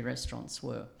those 3 restaurants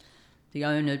were, the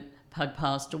owner had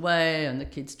passed away and the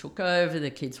kids took over,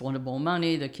 the kids wanted more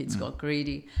money, the kids got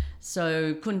greedy.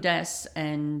 So Kundas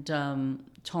and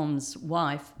Tom's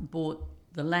wife bought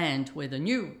the land where the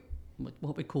new,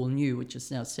 what we call new, which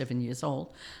is now 7 years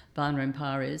old, Banner and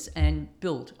Power is, and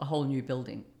built a whole new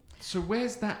building. So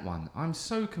where's that one? I'm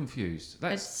so confused.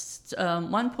 It's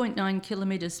 1.9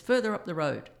 kilometres further up the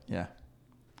road. Yeah.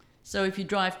 So if you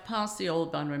drive past the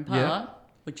old Banner and Power, Yeah.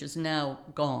 which is now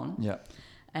gone, Yeah.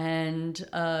 and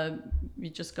you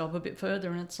just go up a bit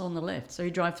further and it's on the left. So you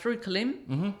drive through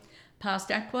Kalim,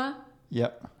 past Aqua,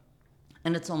 Yep.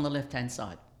 and it's on the left-hand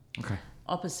side, Okay.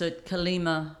 opposite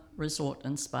Kalima Resort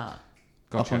and Spa.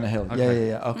 Gotcha. Up on the hill. Okay.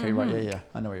 Yeah. Okay, right. Yeah.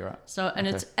 I know where you're at. So, and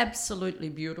Okay. it's absolutely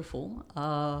beautiful.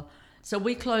 So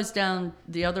we closed down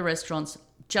the other restaurants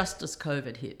just as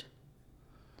COVID hit.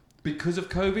 Because of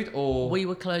COVID or We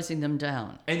were closing them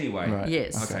down. anyway? Right.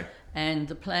 Yes. Okay. And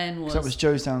the plan was... So that was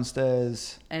Joe's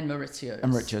downstairs and Maurizio's.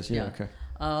 and Richard's. Yeah. Okay.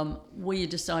 We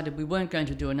decided we weren't going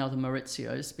to do another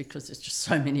Maurizio's because there's just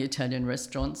so many Italian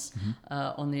restaurants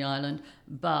on the island.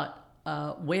 But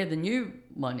where the new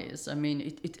one is, I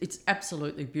mean, it's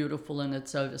absolutely beautiful and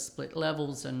it's over split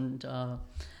levels. And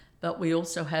but we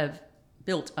also have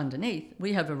built underneath,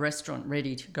 we have a restaurant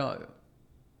ready to go.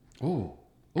 Ooh.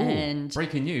 And-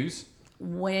 Breaking news.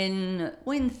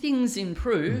 When things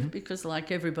improve, because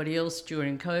like everybody else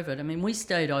during COVID, I mean, we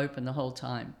stayed open the whole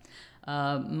time.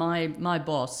 My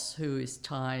boss, who is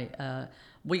Thai,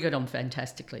 we get on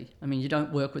fantastically. I mean, you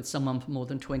don't work with someone for more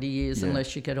than 20 years Yeah.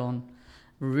 unless you get on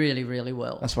really, really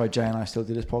well. That's why Jay and I still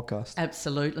do this podcast.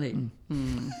 Absolutely.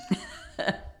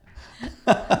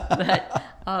 But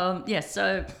yeah,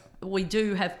 so we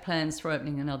do have plans for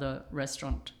opening another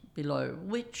restaurant below,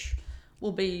 which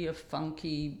will be a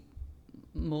funky,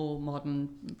 more modern,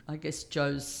 I guess,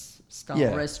 Joe's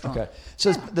style restaurant. Okay.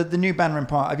 So the new Banner and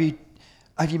Park,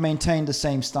 have you maintained the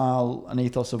same style and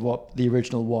ethos of what the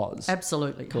original was?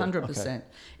 Absolutely, Cool. 100%.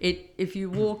 If you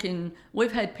walk in,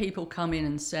 we've had people come in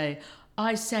and say,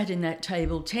 I sat in that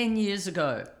table 10 years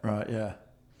ago. Right, yeah.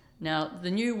 Now, the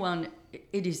new one,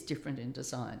 it is different in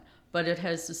design, but it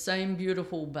has the same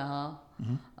beautiful bar.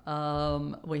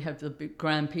 We have the big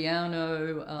grand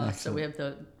piano, so we have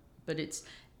but it's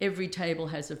every table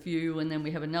has a view, and then we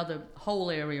have another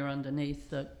whole area underneath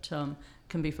that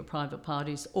can be for private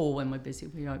parties, or when we're busy,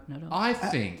 we open it up. I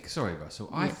think, sorry Russell,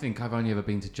 I think I've only ever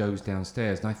been to Joe's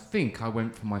Downstairs, and I think I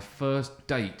went for my first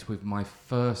date with my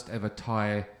first ever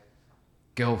Thai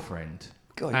girlfriend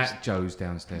at Joe's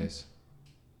Downstairs.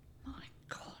 My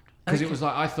God. Because it was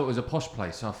like, I thought it was a posh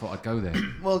place, so I thought I'd go there.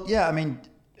 Well, yeah, I mean...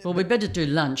 Well, we better do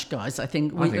lunch, guys. I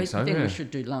think we we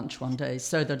should do lunch one day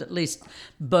so that at least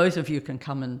both of you can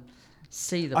come and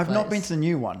see the place. I've not been to the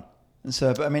new one.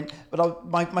 So, but I mean,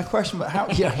 my question, but how?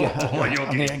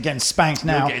 I'm getting spanked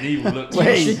now. You're getting evil looks.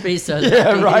 You should be so lucky.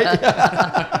 Yeah, right.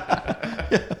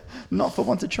 Not for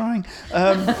want of trying.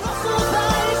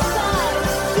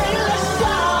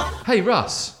 Hey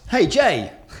Russ. Hey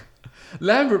Jay.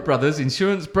 Lambert Brothers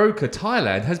Insurance Broker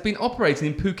Thailand has been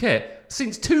operating in Phuket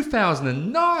since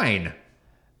 2009.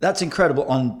 That's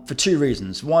incredible for two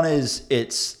reasons. One is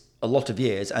it's a lot of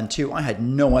years, and two, I had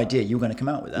no idea you were going to come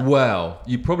out with that. Well,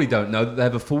 you probably don't know that they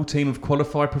have a full team of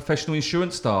qualified professional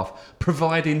insurance staff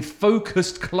providing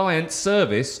focused client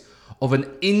service of an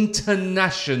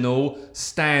international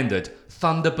standard.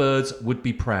 Thunderbirds would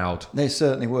be proud. They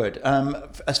certainly would.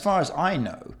 As far as I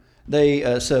know,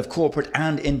 they serve corporate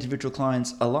and individual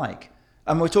clients alike.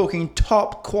 And we're talking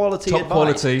top quality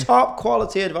advice. Top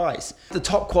quality advice. The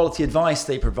top quality advice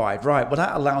they provide, right, well,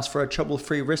 that allows for a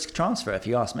trouble-free risk transfer, if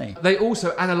you ask me. They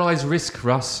also analyse risk,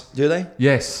 Russ. Do they?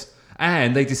 Yes.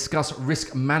 And they discuss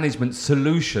risk management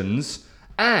solutions,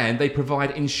 and they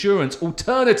provide insurance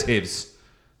alternatives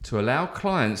to allow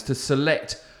clients to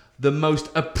select the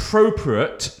most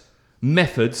appropriate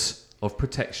methods of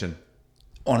protection.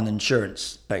 On an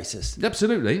insurance basis.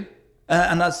 Absolutely.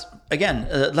 And that's, again,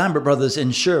 Lambert Brothers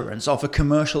Insurance offer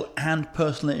commercial and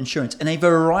personal insurance in a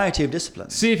variety of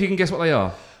disciplines. See if you can guess what they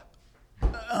are.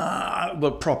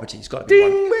 Well, property's got to be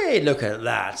one. Wait, look at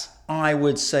that. I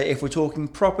would say if we're talking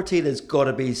property, there's got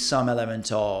to be some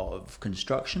element of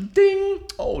construction. Ding!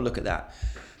 Oh, look at that.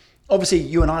 Obviously,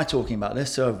 you and I are talking about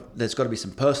this, so there's got to be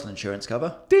some personal insurance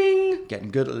cover. Ding!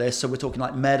 Getting good at this, so we're talking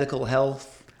like medical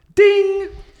health. Ding!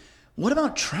 What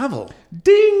about travel?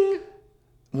 Ding!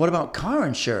 What about car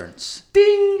insurance?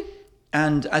 Ding!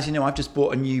 And as you know, I've just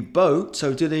bought a new boat,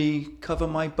 so do they cover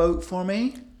my boat for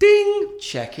me? Ding!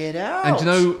 Check it out. And do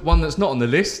you know one that's not on the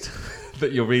list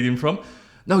that you're reading from?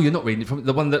 No, you're not reading it from.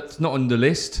 The one that's not on the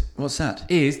list What's that?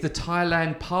 is the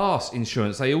Thailand Pass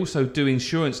insurance. They also do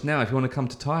insurance now if you want to come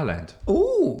to Thailand.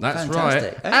 Ooh, That's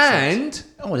fantastic. right. Excellent.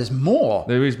 And there's more.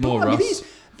 there is more, But, I mean, Russ.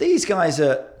 these guys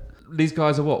are... These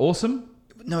guys are what? Awesome?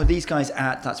 No, these guys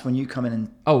that's when you come in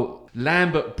and... Oh,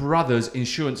 Lambert Brothers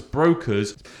Insurance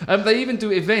Brokers. They even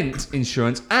do event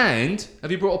insurance. And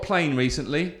have you brought a plane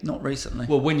recently? Not recently.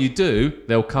 Well, when you do,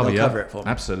 they'll cover They'll you. cover it for me.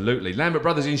 Absolutely. Lambert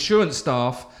Brothers insurance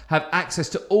staff have access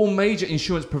to all major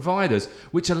insurance providers,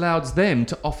 which allows them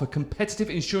to offer competitive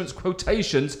insurance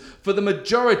quotations for the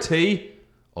majority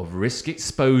of risk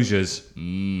exposures.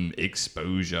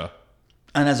 Exposure.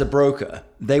 And as a broker,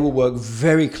 they will work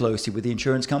very closely with the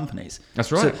insurance companies.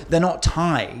 That's right. So they're not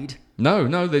tied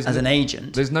No, there's as an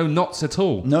agent. There's no knots at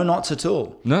all. No knots at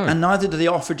all. No. And neither do they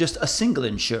offer just a single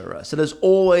insurer. So there's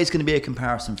always going to be a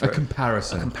comparison for A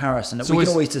comparison. A comparison that So we can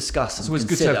it's- always discuss and So it's good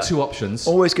consider. to have two options.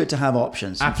 Always good to have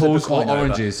options. and flip a Apples or coin over.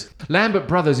 oranges. Lambert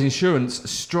Brothers Insurance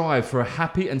strive for a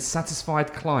happy and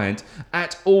satisfied client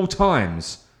at all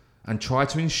times and try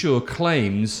to ensure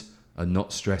claims are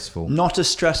not stressful. Not as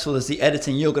stressful as the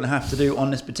editing you're going to have to do on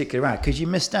this particular ad because you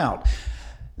missed out.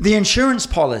 The insurance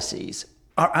policies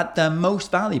are at their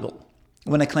most valuable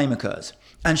when a claim occurs.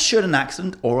 And should an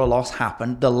accident or a loss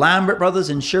happen, the Lambert Brothers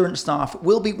insurance staff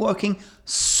will be working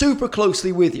super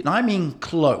closely with you. And I mean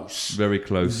close. Very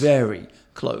close. Very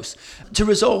close. To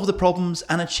resolve the problems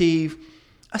and achieve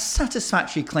a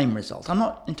satisfactory claim result. I'm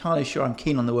not entirely sure I'm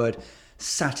keen on the word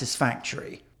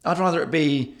satisfactory. I'd rather it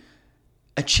be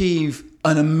achieve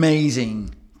an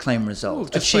amazing claim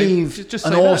result. just Achieve say- just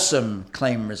an say that. awesome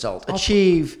claim result.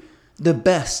 Achieve the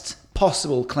best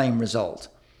possible claim result.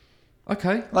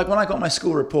 Okay. Like when I got my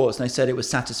school reports and they said it was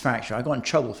satisfactory, I got in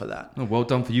trouble for that. Oh, well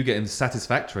done for you getting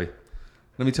satisfactory.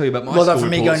 Let me tell you about my Well, school that for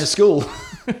me going to reports. school.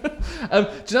 Do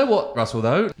you know what, Russell,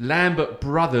 though? Lambert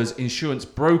Brothers Insurance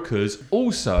Brokers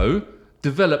also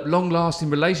develop long-lasting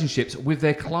relationships with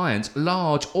their clients,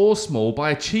 large or small,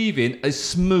 by achieving a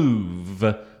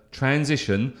smooth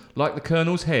transition, like the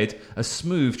Colonel's head, a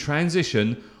smooth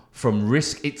transition from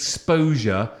risk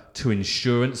exposure to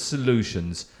insurance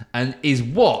solutions, and is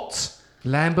what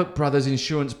Lambert Brothers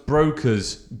Insurance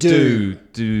Brokers do.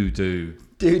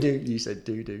 You said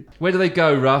do. Where do they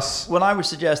go, Russ? Well, I would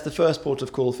suggest the first port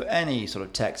of call for any sort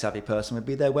of tech-savvy person would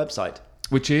be their website.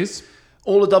 Which is?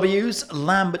 All the W's,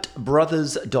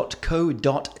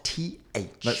 lambertbrothers.co.th.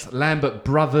 That's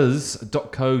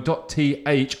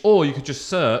lambertbrothers.co.th, or you could just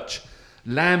search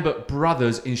Lambert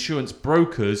Brothers Insurance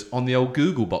Brokers on the old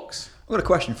Google box. I've got a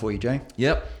question for you, Jay.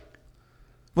 Yep.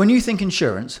 When you think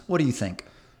insurance, what do you think?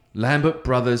 Lambert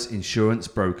Brothers Insurance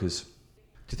Brokers.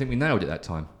 Do you think we nailed it that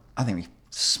time? I think we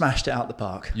smashed it out the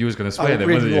park. You was going to swear then,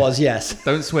 really wasn't you? was, yes.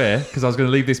 Don't swear, because I was going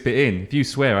to leave this bit in. If you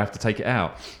swear, I have to take it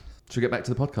out. Should we get back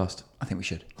to the podcast? I think we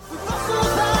should.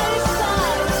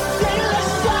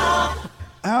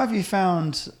 How have you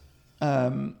found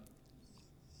the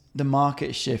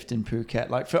market shift in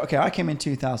Phuket? I came in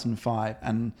 2005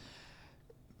 and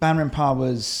Banrimpa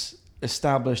was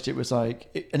established. It was and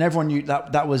everyone knew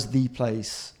that was the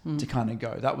place to kind of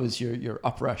go. That was your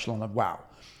upper echelon of wow.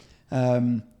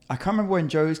 I can't remember when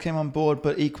Joe's came on board,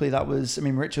 but equally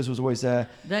Richards was always there.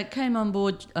 That came on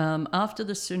board after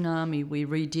the tsunami. We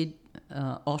redid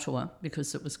Ottawa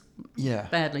because it was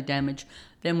badly damaged.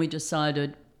 Then we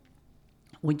decided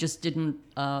we just didn't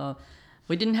have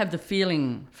the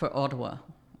feeling for Ottawa.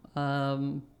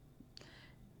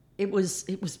 It was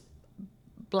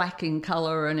black in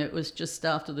colour, and it was just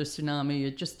after the tsunami.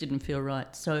 It just didn't feel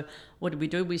right. So what did we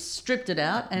do? We stripped it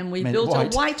out and we built a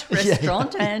white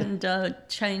restaurant and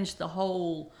changed the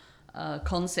whole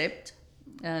concept,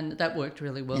 and that worked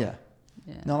really well. Yeah.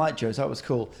 No, I like Joe's. That was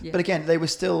cool. Yeah. But again, they were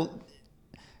still.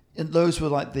 Those were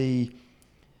like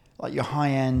your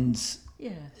high ends.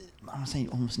 Yeah. I'm saying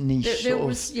almost niche. There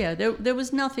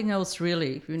was nothing else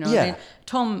really. You know, Yeah. I mean,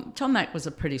 Tom Mack was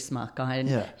a pretty smart guy,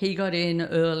 and he got in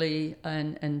early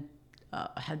and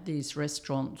had these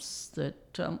restaurants that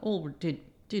all did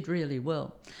really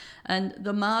well, and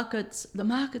the markets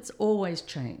always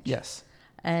change. Yes.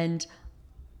 And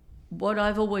what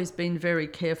I've always been very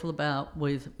careful about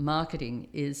with marketing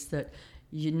is that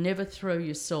you never throw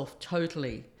yourself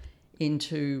totally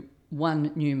into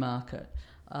one new market.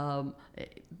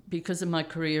 Because of my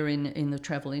career in the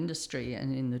travel industry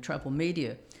and in the travel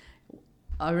media,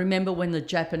 I remember when the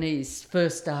Japanese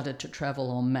first started to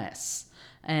travel en masse,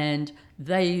 and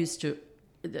they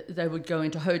would go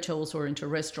into hotels or into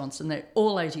restaurants and they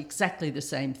all ate exactly the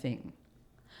same thing.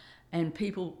 And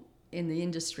people in the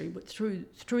industry threw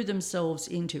themselves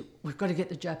into, we've got to get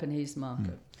the Japanese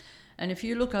market. And if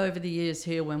you look over the years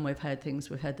here, when we've had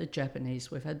things, we've had the Japanese,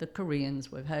 we've had the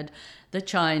Koreans, we've had the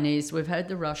Chinese, we've had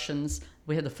the Russians,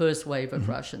 we had the first wave of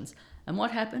Russians. And what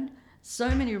happened?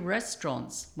 So many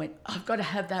restaurants went, I've got to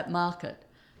have that market.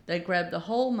 They grabbed the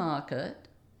whole market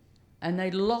and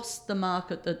they lost the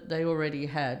market that they already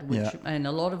had, and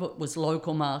a lot of it was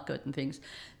local market and things,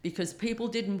 because people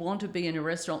didn't want to be in a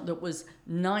restaurant that was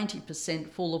 90%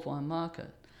 full of one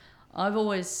market. I've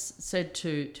always said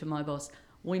to my boss,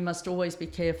 we must always be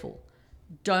careful.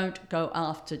 Don't go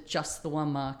after just the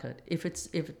one market. If it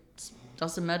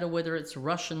doesn't matter whether it's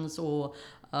Russians or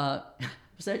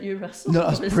was that you, Russell? No,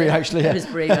 that was Brie actually. That was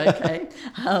Brie, okay.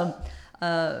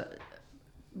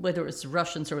 Whether it's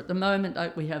Russians or at the moment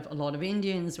we have a lot of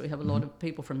Indians, we have a lot of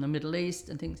people from the Middle East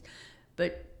and things,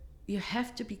 but you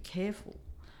have to be careful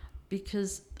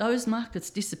because those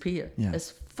markets disappear.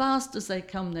 As fast as they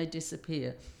come, they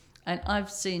disappear. And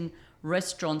I've seen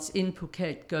restaurants in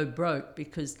Phuket go broke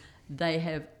because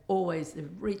they've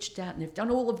reached out and they've done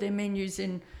all of their menus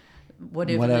in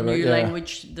whatever the new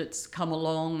language that's come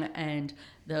along, and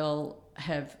they'll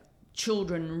have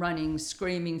children running,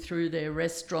 screaming through their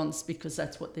restaurants because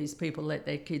that's what these people let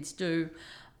their kids do.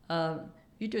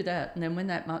 You do that, and then when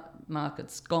that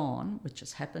market's gone, which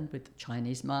has happened with the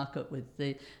Chinese market, with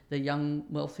the young,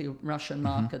 wealthy Russian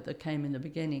market that came in the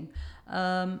beginning,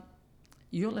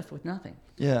 you're left with nothing.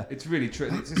 Yeah. It's really true.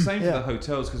 It's the same for the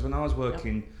hotels, because when I was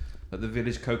working at the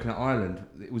village Coconut Island,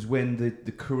 it was when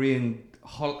the Korean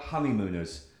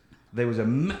honeymooners, there was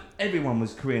everyone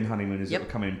was Korean honeymooners that were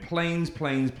coming in. Planes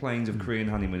of Korean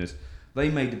honeymooners. They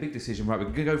made the big decision, right, we're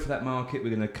going to go for that market,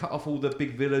 we're going to cut off all the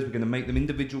big villas, we're going to make them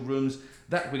individual rooms,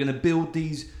 we're going to build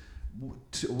these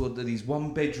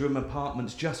one-bedroom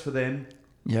apartments just for them.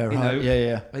 Yeah, right. You know,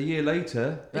 yeah. a year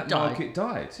later, that died. market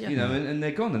died. Yeah. You know, and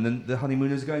they're gone, and then the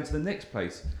honeymooners are going to the next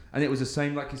place. And it was the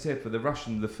same, like you said, for the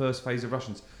first phase of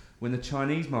Russians, when the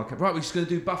Chinese market. Right, we're just going to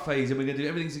do buffets, and we're going to do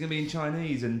everything's going to be in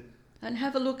Chinese, and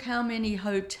have a look how many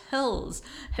hotels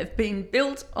have been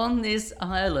built on this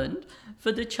island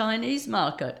for the Chinese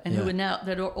market, and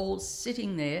that are all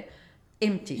sitting there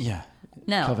empty. Yeah.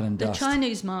 Now, Covered in the dust.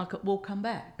 Chinese market will come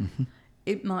back.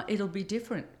 It'll be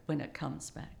different when it comes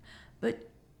back. But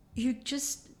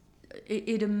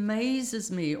it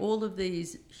amazes me, all of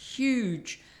these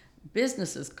huge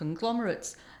businesses,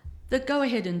 conglomerates, that go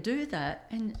ahead and do that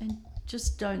and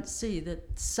just don't see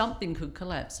that something could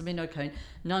collapse. I mean, okay,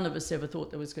 none of us ever thought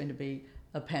there was going to be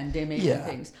a pandemic and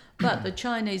things. But the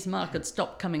Chinese market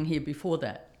stopped coming here before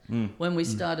that. When we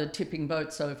started tipping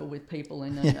boats over with people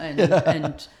and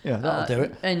that'll do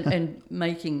it. and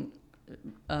making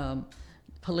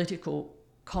political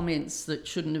comments that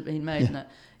shouldn't have been made. And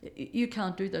you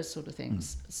can't do those sort of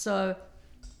things. So,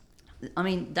 I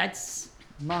mean, that's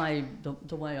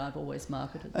the way I've always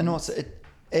marketed. And also,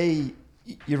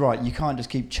 you're right. You can't just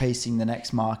keep chasing the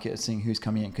next market and seeing who's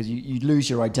coming in, because you lose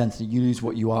your identity. You lose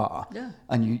what you are,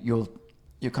 and you're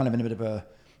kind of in a bit of a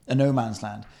no man's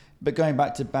land. But going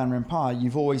back to Banner & Parr,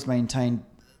 you've always maintained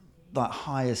that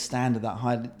higher standard,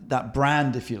 that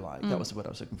brand, if you like. That was the word I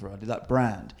was looking for earlier. That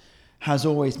brand has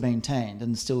always maintained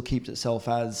and still keeps itself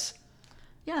as.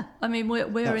 Yeah, I mean,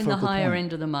 we're in the higher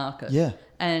end of the market. Yeah,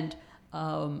 and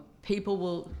people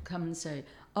will come and say,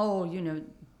 "Oh, you know,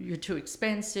 you're too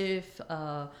expensive."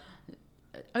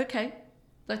 Okay,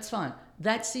 that's fine.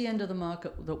 That's the end of the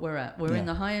market that we're at. We're in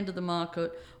the high end of the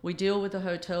market. We deal with the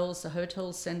hotels. The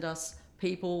hotels send us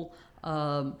people.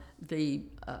 The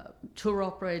tour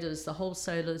operators, the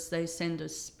wholesalers, they send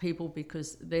us people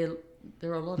because there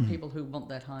are a lot of people who want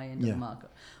that high end of the market.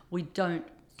 We don't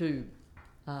do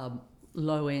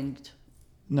low end.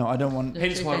 No, I don't want.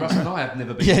 hence why Russ and I have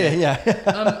never been.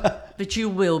 Yeah. But you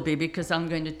will be, because I'm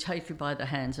going to take you by the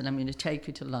hands and I'm going to take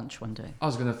you to lunch one day.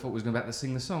 I thought we was going to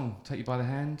sing the song, "Take You by the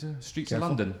Hand," Streets of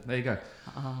London. There you go.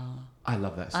 I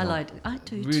love that song. I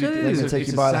do Really too. do. They're going to take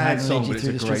you by the hand and song, lead you but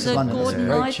through the it's a great streets So of London. Gordon It's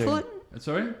a great tune. Lightfoot?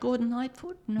 Sorry? Gordon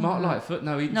Lightfoot? No. Mark Lightfoot?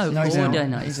 No, No, he's in-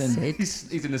 Gordon, I he's in- said.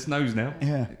 he's in the snows now.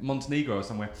 Yeah. Montenegro or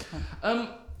somewhere.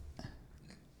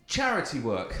 Charity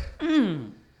work.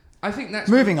 I think that's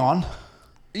Moving on.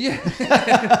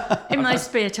 Yeah, In my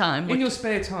spare time. in your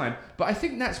spare time. But I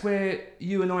think that's where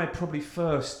you and I probably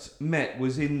first met,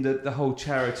 was in the whole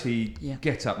charity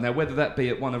get up. Now, whether that be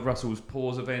at one of Russell's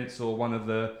Paws events or one of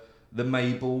the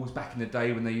Mabels back in the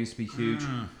day when they used to be huge.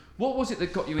 What was it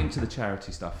that got you into the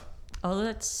charity stuff? Oh,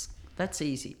 that's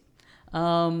easy.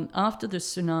 After the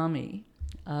tsunami,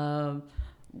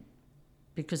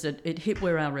 because it hit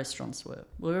where our restaurants were.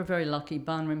 We were very lucky.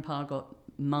 Banner & Parr got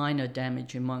minor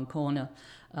damage in one corner.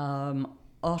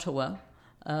 Ottawa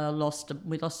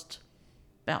we lost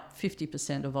about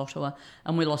 50% of Ottawa,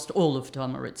 and we lost all of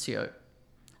Maurizio.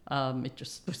 It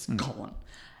just was gone.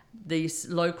 The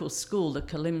local school, the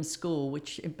Kalim school,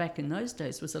 which back in those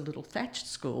days was a little thatched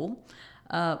school,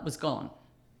 was gone.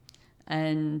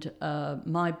 And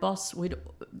my boss,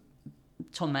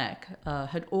 Tom Mack,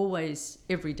 had always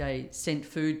every day sent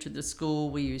food to the school.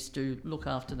 We used to look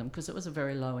after them because it was a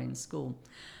very low-end school.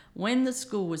 When the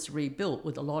school was rebuilt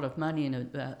with a lot of money and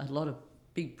a lot of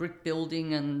big brick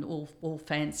building and all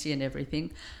fancy and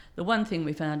everything, the one thing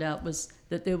we found out was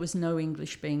that there was no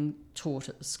English being taught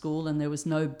at the school, and there was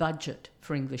no budget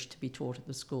for English to be taught at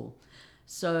the school.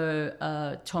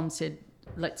 So Tom said,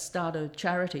 let's start a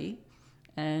charity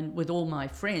and with all my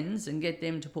friends and get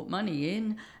them to put money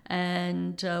in,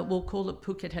 and we'll call it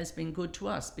Phuket Has Been Good to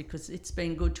Us, because it's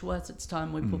been good to us. It's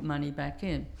time we put money back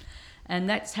in. And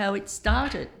that's how it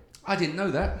started. I didn't know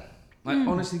that. I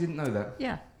honestly didn't know that.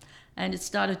 Yeah. And it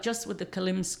started just with the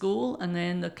Kalim school, and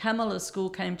then the Kamala school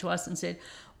came to us and said,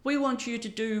 we want you to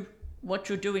do what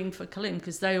you're doing for Kalim,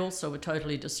 because they also were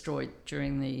totally destroyed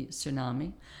during the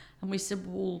tsunami. And we said,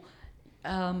 well,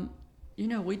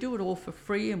 we do it all for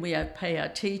free, and we pay our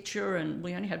teacher, and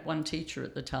we only had one teacher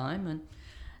at the time. And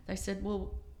they said,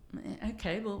 well,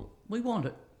 okay, well, we want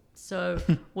it. So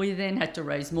we then had to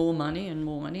raise more money,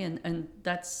 and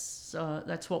that's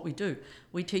what we do.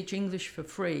 We teach English for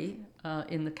free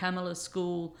in the Kamala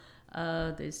school.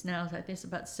 There's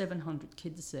about 700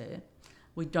 kids there.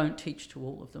 We don't teach to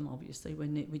all of them, obviously.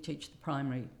 We teach the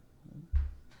primary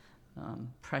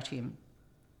Pratium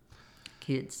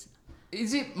kids.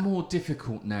 Is it more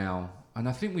difficult now? And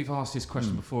I think we've asked this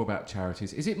question before about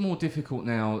charities. Is it more difficult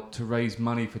now to raise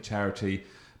money for charity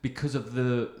because of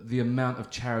the amount of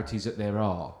charities that there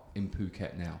are in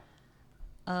Phuket now?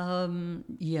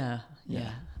 Yeah.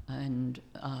 And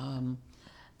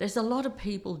there's a lot of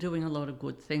people doing a lot of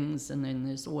good things, and then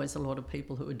there's always a lot of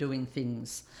people who are doing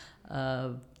things.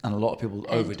 And a lot of people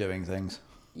overdoing things.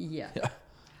 Yeah.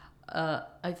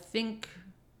 I think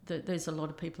that there's a lot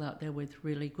of people out there with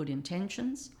really good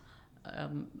intentions,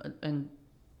 and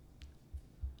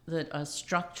that are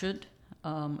structured,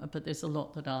 but there's a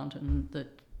lot that aren't, and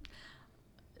that,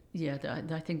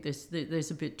 I think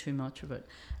there's a bit too much of it.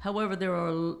 However, there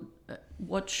are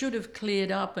what should have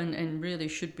cleared up and really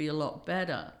should be a lot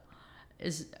better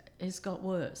has got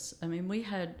worse. I mean,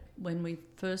 when we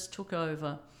first took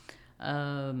over,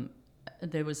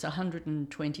 there was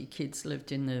 120 kids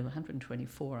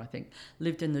 124 I think,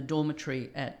 lived in the dormitory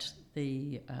at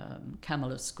the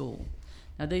Kamala School.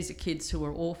 Now, these are kids who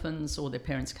are orphans or their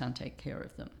parents can't take care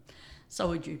of them. So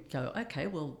would you go, okay,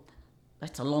 well,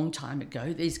 that's a long time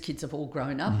ago. These kids have all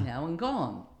grown up now and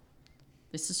gone.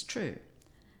 This is true.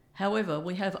 However,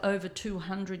 we have over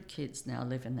 200 kids now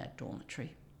live in that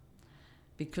dormitory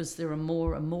because there are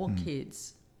more and more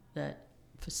kids that,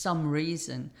 for some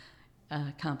reason,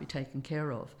 can't be taken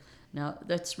care of. Now,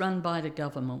 that's run by the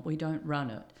government. We don't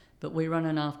run it, but we run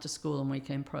an after-school and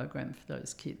weekend program for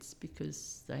those kids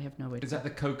because they have nowhere to go. Is that the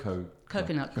Coconut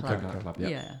Club? Coconut Club,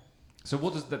 yeah. So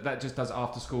what does that just does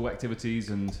after-school activities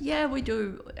and... Yeah, we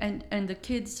do, and the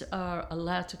kids are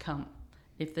allowed to come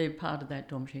if they're part of that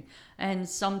dormitory. And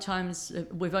sometimes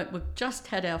we've just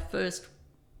had our first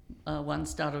one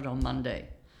started on Monday,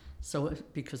 so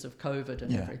because of COVID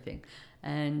and everything.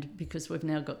 And because we've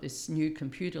now got this new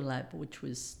computer lab, which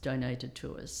was donated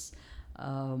to us,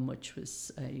 which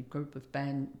was a group of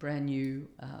brand new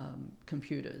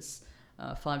computers,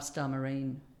 5-Star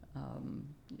Marine,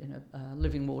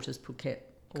 Living Waters Phuket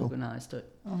organised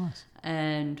it. Oh, nice.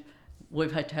 And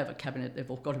we've had to have a cabinet. They've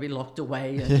all got to be locked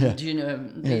away.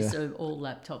 And, these are all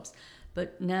laptops.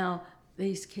 But now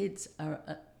these kids are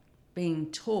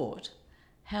being taught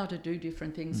how to do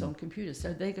different things on computers.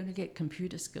 So they're going to get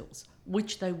computer skills,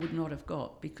 which they would not have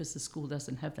got because the school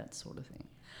doesn't have that sort of thing.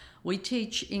 We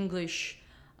teach English,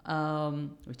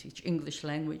 we teach English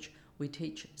language, we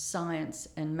teach science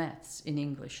and maths in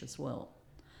English as well.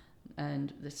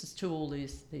 And this is to all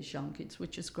these young kids,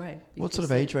 which is great. What sort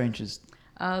of age ranges?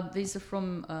 These are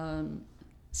from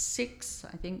 6,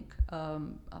 I think,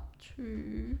 up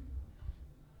to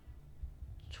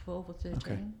 12 or 13.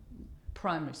 Okay.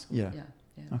 Primary school, yeah.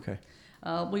 Okay.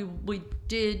 We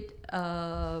did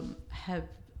have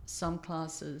some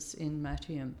classes in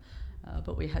Matium,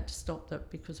 but we had to stop that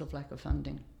because of lack of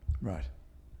funding. Right.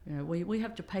 We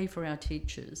have to pay for our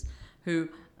teachers who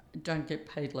don't get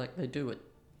paid like they do at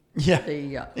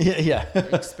the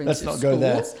expensive Let's not schools. Go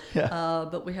there. Yeah.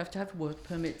 But we have to have work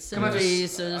permits and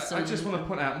visas. I just want to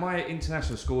point out, my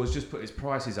international school has just put its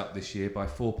prices up this year by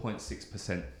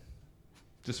 4.6%.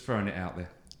 Just throwing it out there.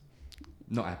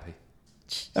 Not happy.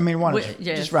 I mean,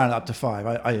 just round it up to 5.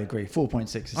 I agree.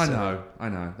 4.6 is... I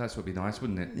know. That would be nice,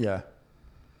 wouldn't it? Yeah.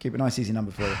 Keep a nice, easy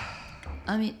number for you.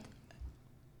 I mean,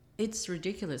 it's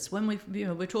ridiculous. When we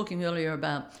were talking earlier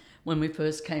about when we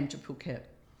first came to Phuket,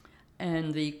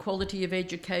 and the quality of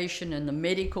education and the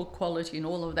medical quality and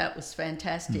all of that was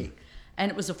fantastic, and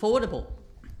it was affordable.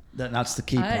 That's the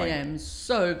key point. I am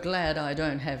so glad I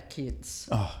don't have kids.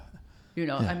 Oh,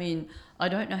 I mean, I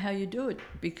don't know how you do it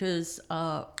because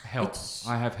help.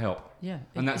 I have help. Yeah,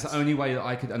 and that's the only way that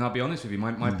I could. And I'll be honest with you,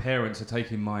 my parents are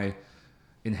taking my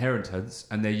inheritance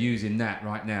and they're using that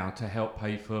right now to help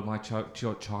pay for my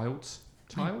children.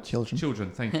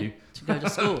 Thank you. To go to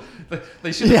school.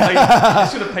 they should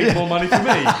have paid more money for me.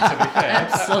 To be fair,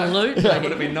 absolutely, that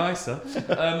would have been nicer.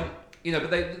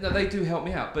 But they do help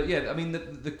me out. But yeah, I mean,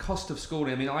 the cost of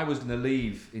schooling. I mean, I was going to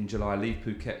leave in July, leave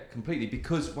Phuket completely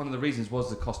because one of the reasons was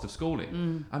the cost of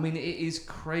schooling. I mean, it is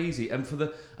crazy. And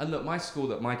look, my school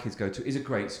that my kids go to is a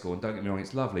great school, and don't get me wrong,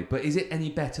 it's lovely. But is it any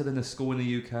better than a school in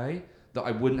the UK that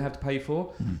I wouldn't have to pay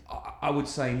for? I would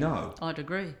say no. I'd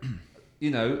agree.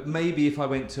 Maybe if I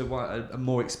went to a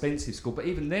more expensive school, but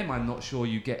even them, I'm not sure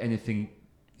you get anything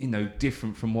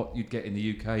different from what you'd get in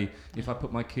the UK if I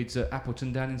put my kids at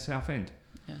Appleton down in Southend.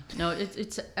 Yeah. No,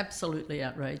 it's absolutely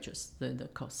outrageous, the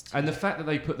cost. And the fact that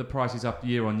they put the prices up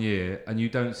year on year and you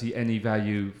don't see any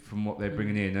value from what they're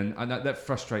bringing in, and that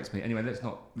frustrates me. Anyway, let's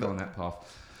not go on that path.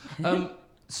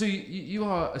 So you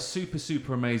are a super,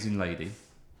 super amazing lady.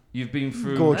 You've been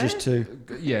through... Gorgeous too.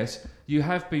 Yes. You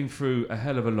have been through a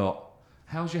hell of a lot.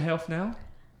 How's your health now?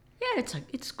 Yeah,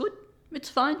 it's good. It's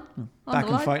fine. Back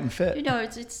and fighting fit.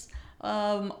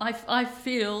 I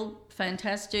feel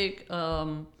fantastic.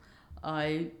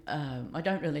 I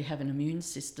don't really have an immune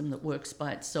system that works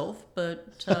by itself, but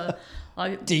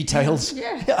I Details.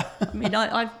 Yeah. I mean,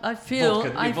 I feel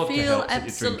Vodka helps that you're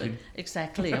absolutely drinking.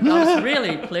 exactly. I was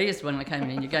really pleased when I came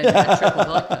in and you gave me that triple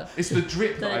vodka. It's the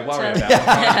drip that I But, worry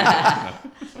about.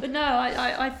 But no,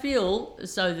 I feel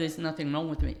as though there's nothing wrong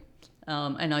with me,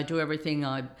 and I do everything.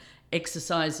 I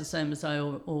exercise the same as I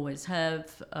always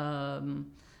have.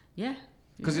 Yeah.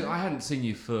 Because I hadn't seen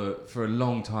you for a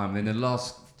long time. And in the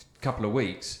last couple of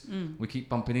weeks, we keep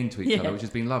bumping into each other, which has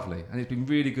been lovely. And it's been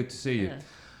really good to see you.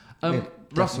 Yeah.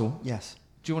 Russell, Yes,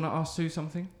 do you want to ask Sue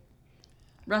something?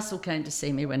 Russell came to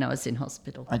see me when I was in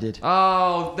hospital. I did.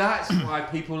 Oh, that's why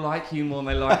people like you more than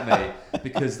they like me.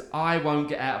 Because I won't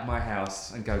get out of my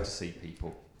house and go to see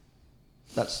people.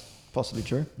 That's possibly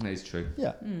true. That is true.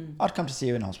 Yeah. I'd come to see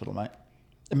you in hospital, mate.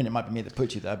 I mean, it might be me that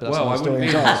put you there, but that's Well, my I story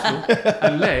wouldn't be in entirely. hospital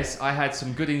unless I had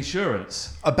some good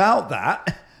insurance. About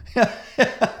that,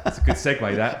 That's a good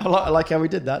segue, that. I like how we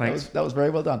did that. Thanks. That was very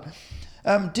well done.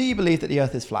 Do you believe that the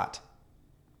Earth is flat?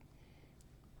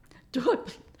 Do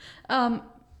I?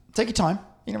 Take your time.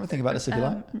 You can have a think about this if you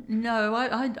like. No,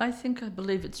 I think I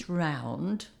believe it's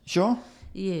round. Sure?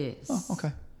 Yes. Oh,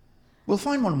 okay. We'll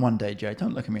find one day, Jay.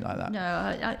 Don't look at me like that. No,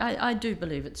 I do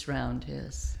believe it's round,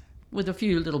 yes. With a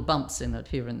few little bumps in it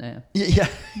here and there. Yeah.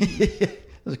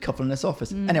 There's a couple in this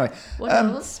office. Anyway. What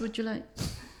else would you like?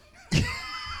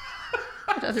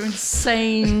 What other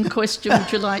insane question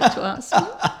would you like to ask me?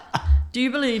 Do you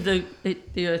believe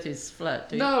the Earth is flat?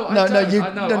 Do you? No, I No,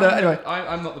 don't. no, anyway.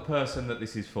 I'm not the person that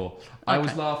this is for. I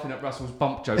was laughing at Russell's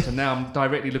bump jokes, and now I'm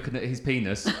directly looking at his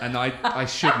penis, and I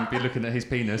shouldn't be looking at his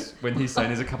penis when he's saying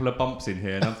there's a couple of bumps in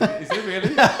here, and I'm thinking, is it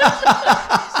really?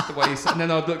 It's the way he's, and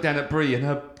then I'd look down at Brie and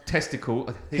her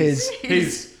testicle.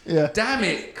 His. Yeah. Damn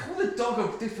it! Call the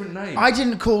dog a different name. I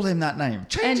didn't call him that name.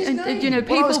 Change his name. And you know,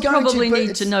 Well, I was people going to, probably but need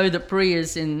it's- to know that Brie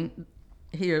is in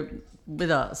here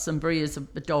with us, and Brie is a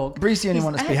dog. Brie's the only He's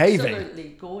one that's behaving. Absolutely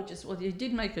gorgeous. Well, he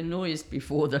did make a noise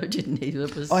before, though, didn't he?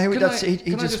 That was. Oh, here we Can, that's, I, he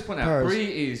can I just just point out, purrs.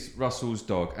 Brie is Russell's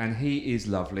dog, and he is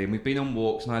lovely, and we've been on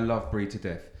walks, and I love Brie to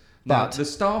death. Now, But- the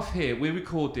staff here, we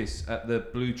record this at the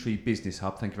Blue Tree Business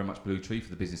Hub. Thank you very much, Blue Tree, for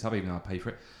the Business Hub, even though I pay for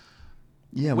it.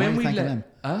 Yeah, why are you thanking him?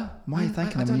 Why are you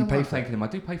thanking I him don't when you know why pay I'm for it? thanking him. I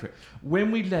do pay for it.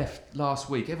 When we left last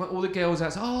week, all the girls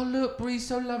out said, "Oh, look, Brie's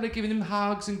so lovely," giving him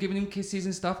hugs and giving him kisses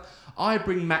and stuff. I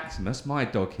bring Maximus, my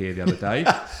dog, here the other day.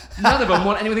 None of them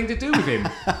want anything to do with him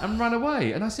and run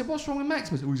away. And I said, "What's wrong with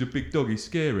Maximus?" "Oh, he's a big dog. He's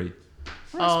scary."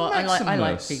 Oh, I like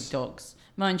Maximus. big dogs.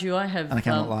 Mind you, I have. And I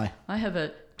cannot lie. I have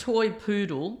a toy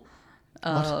poodle.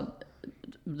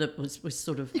 That was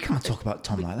sort of You can't talk about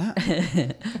Tom like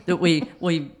that. that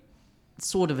we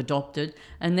sort of adopted,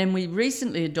 and then we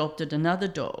recently adopted another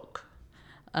dog,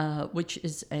 which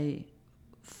is a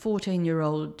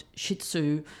 14-year-old Shih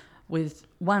Tzu with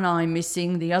one eye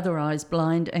missing, the other eye's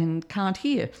blind, and can't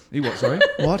hear. You what? Sorry.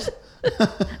 What?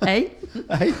 Eh?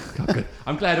 Hey?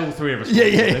 I'm glad all three of us.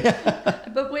 Yeah.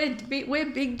 But we're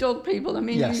big dog people. I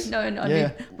mean, Yes. you know, and I Yeah.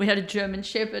 mean, we had a German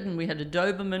Shepherd and we had a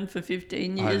Doberman for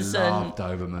 15 I years. love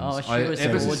Dobermans. Oh, she was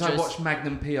ever since I gorgeous. watched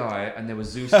Magnum PI and there was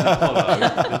Zeus and Apollo,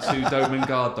 the two Doberman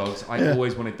guard dogs, I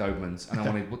always wanted Dobermans, and I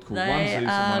wanted what's called one They Zeus and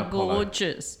are one Apollo.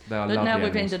 gorgeous. They are But now lovely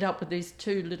we've animals. ended up with these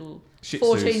two little Shih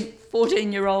Tzus.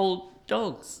 14-year-old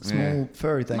dogs. Small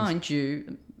furry things. Mind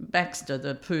you, Baxter,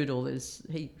 the poodle,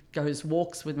 he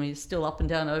walks with me still up and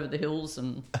down over the hills,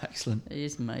 and Excellent. he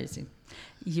is amazing.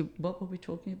 What were we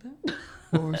talking about?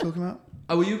 What were we talking about?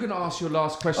 Oh, were you going to ask your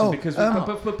last question? Oh, Because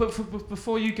but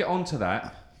before you get on to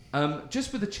that,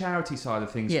 just with the charity side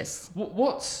of things, Yes.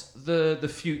 What's the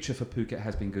future for Phuket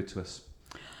has been good to us?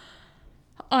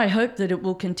 I hope that it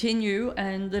will continue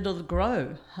and that it'll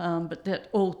grow, but that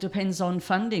all depends on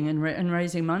funding and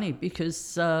raising money,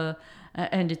 because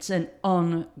and it's an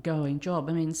ongoing job.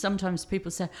 I mean, sometimes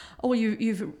people say, "Oh,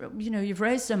 you've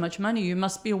raised so much money, you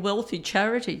must be a wealthy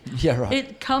charity." Yeah, right.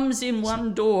 It comes in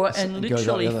one door and it goes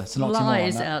out the literally other. It's an oxymoron,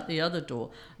 flies that. out the other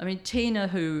door. I mean, Tina,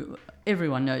 who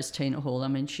everyone knows Tina Hall. I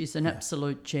mean, she's an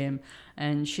absolute gem,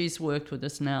 and she's worked with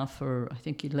us now for I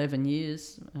think 11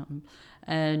 years,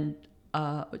 and.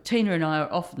 Tina and I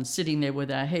are often sitting there with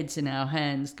our heads in our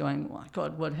hands going, oh my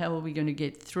God, how are we going to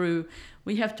get through?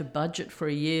 We have to budget for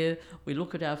a year. We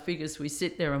look at our figures, we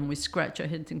sit there and we scratch our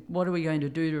head and think, what are we going to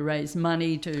do to raise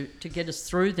money to get us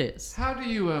through this? How do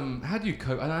you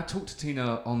cope? And I talked to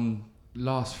Tina on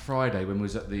last Friday when we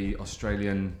was at the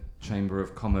Australian Chamber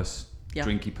of Commerce Yeah.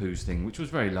 Drinky Poos thing, which was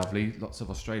very lovely. Lots of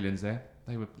Australians there.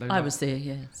 They were I was there,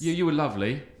 yes. You were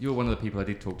lovely. You were one of the people I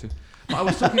did talk to. But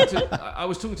I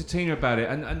was talking to Tina about it,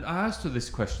 and I asked her this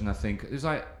question. I think it was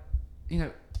like,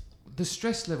 the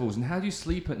stress levels and how do you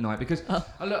sleep at night? Because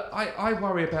look, I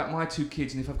worry about my 2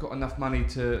 kids and if I've got enough money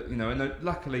to, you know, and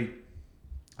luckily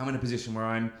I'm in a position where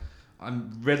I'm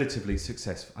relatively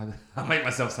successful. I make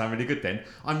myself sound really good then.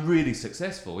 I'm really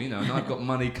successful, you know, and I've got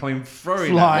money coming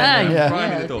flying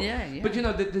in the door. But, you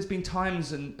know, there's been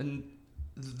times and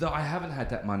that I haven't had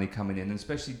that money coming in, and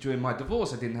especially during my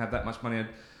divorce, I didn't have that much money.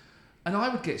 And I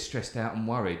would get stressed out and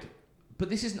worried. But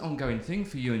this is an ongoing thing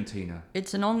for you and Tina.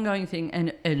 It's an ongoing thing,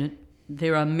 and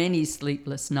there are many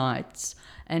sleepless nights.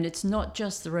 And it's not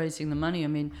just the raising the money. I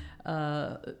mean,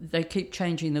 they keep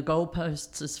changing the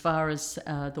goalposts as far as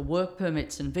the work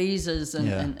permits and visas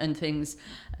and things,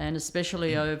 and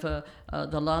especially over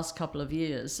the last couple of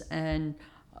years. And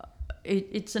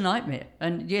it's a nightmare.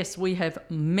 And yes, we have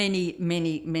many,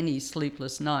 many, many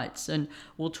sleepless nights. And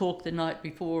we'll talk the night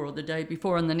before or the day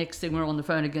before, and the next thing we're on the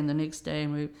phone again the next day,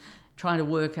 and we're trying to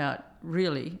work out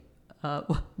really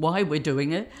why we're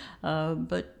doing it.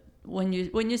 But when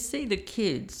you see the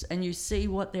kids and you see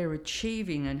what they're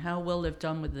achieving and how well they've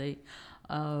done with the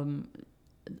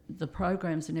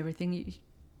programs and everything,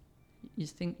 you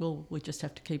think, well, we just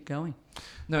have to keep going.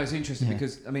 No, it's interesting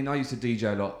because, I mean, I used to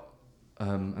DJ a lot.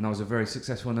 And I was a very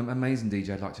successful and amazing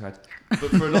DJ, I'd like to add.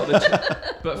 But for a lot of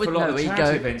the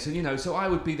charity events, and you know, so I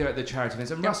would be there at the charity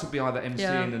events, and Russ would be either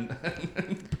MCing and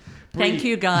Thank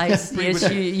you, guys. Yes,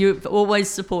 you've always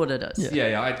supported us.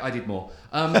 Yeah, I did more.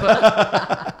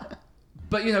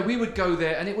 But you know, we would go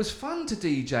there, and it was fun to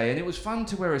DJ, and it was fun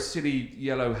to wear a silly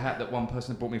yellow hat that one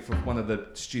person brought me for one of the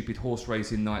stupid horse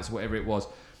racing nights, whatever it was.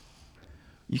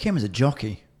 You came as a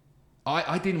jockey.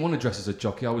 I didn't want to dress as a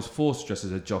jockey. I was forced to dress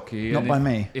as a jockey. Not by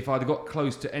me. If I'd got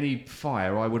close to any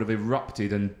fire, I would have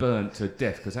erupted and burnt to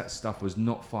death because that stuff was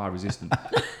not fire resistant.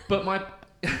 But I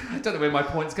don't know where my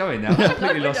point's going now. I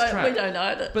completely lost track. We don't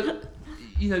know. But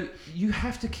you know, you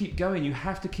have to keep going. You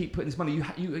have to keep putting this money.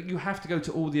 You have to go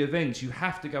to all the events. You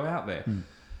have to go out there.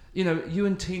 You know, you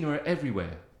and Tina are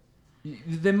everywhere.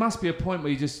 There must be a point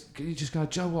where you just go,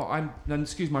 Joe, what? And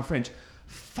excuse my French.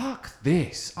 Fuck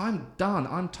this. I'm done.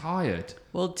 I'm tired.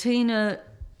 Well, Tina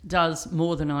does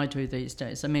more than I do these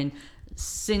days. I mean,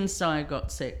 since I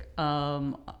got sick,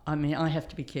 I have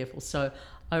to be careful. So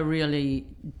I really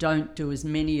don't do as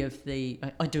many of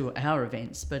I do our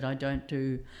events, but I don't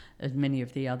do as many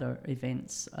of the other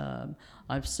events.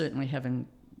 I certainly haven't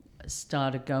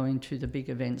started going to the big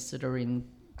events that are in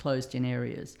closed-in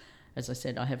areas. As I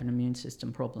said, I have an immune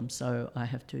system problem, so I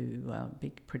have to be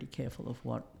pretty careful of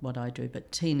what I do.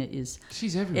 But Tina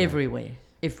she's everywhere.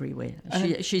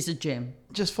 She's a gem.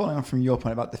 Just following on from your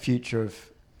point about the future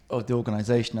of the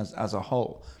organisation as a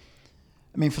whole,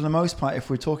 I mean, for the most part, if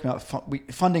we're talking about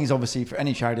funding is obviously for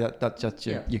any charity, that's just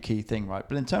your key thing, right?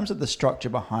 But in terms of the structure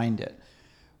behind it,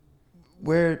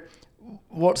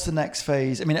 what's the next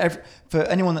phase? I mean, for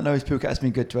anyone that knows Phuket has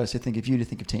been good to us, they think of you to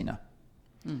think of Tina.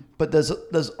 But there's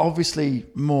obviously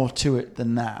more to it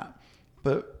than that.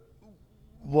 But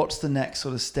what's the next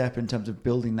sort of step in terms of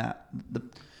building that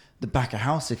the back of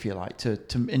house, if you like, to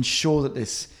ensure that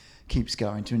this keeps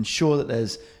going, to ensure that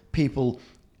there's people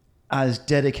as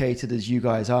dedicated as you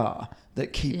guys are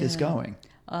that keep this going?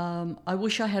 I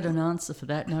wish I had an answer for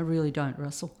that, and I really don't,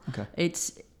 Russell. Okay.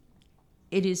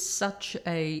 It is such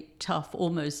a tough,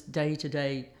 almost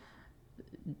day-to-day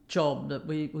job that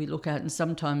we look at, and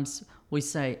sometimes we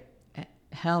say,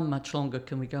 how much longer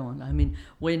can we go on? I mean,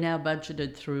 we're now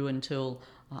budgeted through until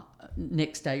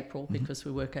next April because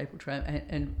we work April to April,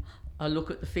 and I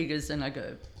look at the figures and I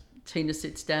go, Tina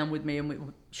sits down with me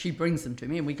and she brings them to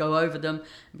me and we go over them and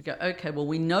we go, okay, well,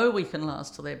 we know we can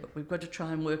last till there, but we've got to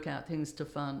try and work out things to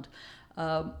fund.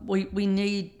 We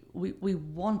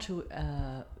want to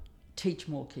teach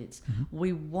more kids.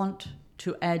 We want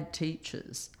to add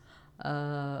teachers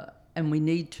and we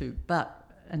need to, but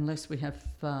unless we have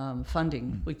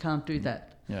funding, we can't do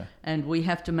that. Yeah. And we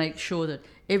have to make sure that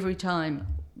every time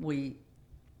we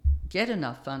get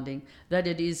enough funding, that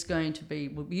it is going to be,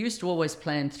 we used to always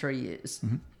plan 3 years.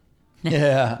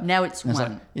 Now it's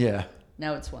one.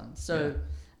 Now it's one. So,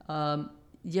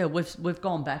 we've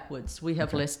gone backwards. We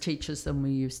have less teachers than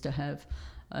we used to have.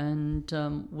 And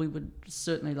we would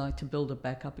certainly like to build it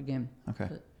back up again. Okay.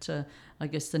 But I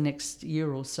guess the next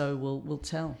year or so will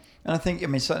tell. And I think, I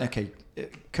mean, certainly,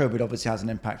 COVID obviously has an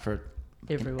impact for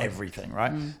everything,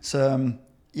 right? So, I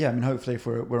mean, hopefully if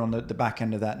we're on the back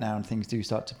end of that now and things do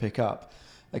start to pick up,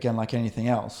 again, like anything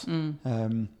else,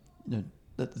 the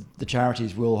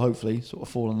charities will hopefully sort of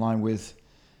fall in line with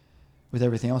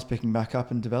everything else picking back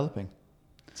up and developing.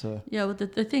 So. Yeah, well,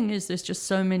 the thing is, there's just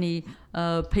so many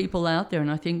people out there,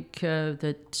 and I think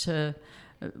that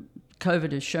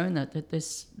COVID has shown that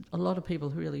there's a lot of people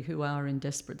who are in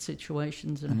desperate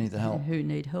situations and need the help. who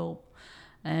need help,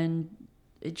 and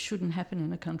it shouldn't happen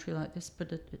in a country like this,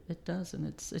 but it does, and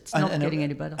it's not getting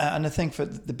any better. And I think for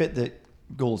the bit that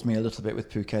galls me a little bit with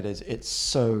Phuket is it's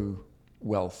so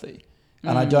wealthy,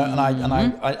 and I don't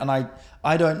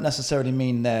necessarily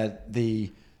mean there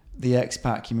the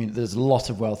expat community. There's a lot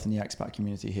of wealth in the expat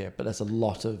community here, but there's a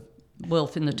lot of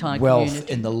wealth in the Thai wealth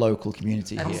community. in the local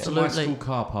community here. Absolutely. It's a nice school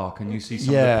car park, and you see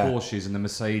some Yeah. of the Porsches and the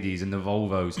Mercedes and the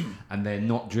Volvos, and they're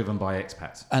not driven by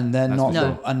expats. And they're That's not.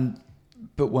 for sure.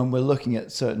 But when we're looking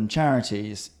at certain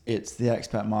charities, it's the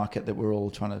expat market that we're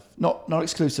all trying to not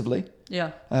exclusively,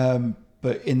 Yeah.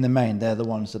 but in the main, they're the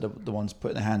ones that are the ones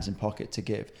putting their hands in pocket to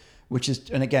give. Which is,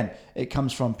 and again, it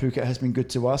comes from Phuket has been good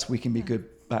to us. We can be good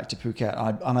back to Phuket,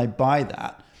 and I buy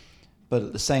that. But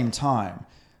at the same time,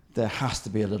 there has to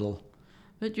be a little.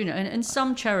 But, and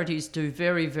some charities do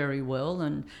very, very well,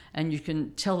 and you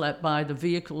can tell that by the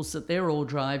vehicles that they're all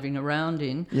driving around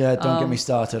in. Yeah, don't get me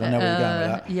started. I know where you're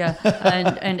going with that. Yeah,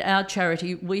 and our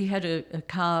charity, we had a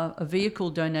vehicle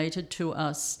donated to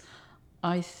us,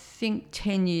 I think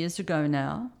 10 years ago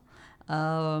now,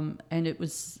 and it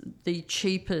was the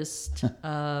cheapest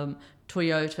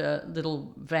Toyota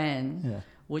little van. Yeah.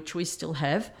 Which we still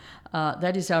have.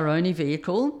 That is our only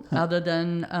vehicle, other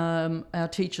than our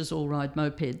teachers all ride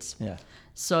mopeds. Yeah.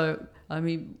 So, I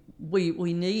mean, we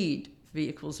need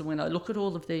vehicles. And when I look at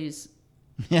all of these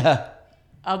Yeah.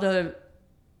 other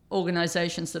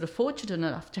organisations that are fortunate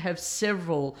enough to have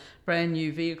several brand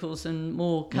new vehicles and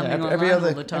more coming online all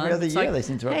the time. Every other it's year like, they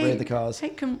seem to upgrade the cars.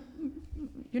 Hey,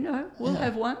 we'll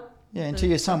have one. Yeah, in 2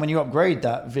 years' time, when you upgrade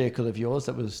that vehicle of yours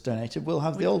that was donated, we'll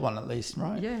have the old one at least,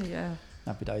 right? Yeah.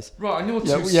 Happy days. Right, and you're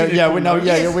Yeah, too we're going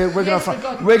Yes,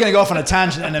 to go off on a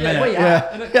tangent in a minute.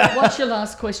 Yeah. What's your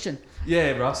last question?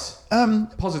 Yeah, Russ.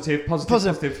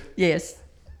 Positive. Yes.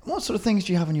 What sort of things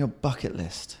do you have on your bucket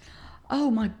list?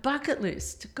 Oh, my bucket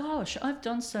list. Gosh, I've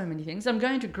done so many things. I'm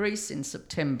going to Greece in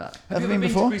September. Have you Ever ever been been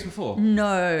before? to Greece before?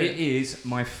 No. It is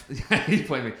my... He's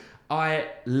pointing at me. I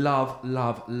love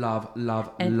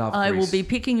And Greece. I will be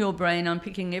picking your brain. I'm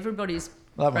picking everybody's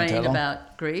Well, that won't brain take long.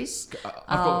 about Greece.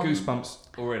 I've got goosebumps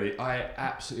already. I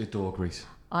absolutely adore Greece.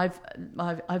 I've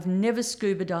never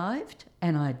scuba dived,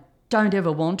 and I don't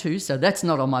ever want to, so that's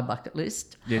not on my bucket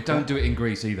list. Yeah, don't do it in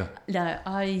Greece either.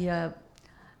 No,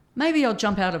 maybe I'll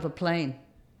jump out of a plane.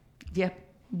 Yep,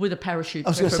 with a parachute. I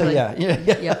was going to say, preferably.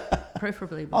 yeah. Yep,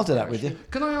 preferably. With I'll a do that with you.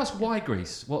 parachute. Can I ask why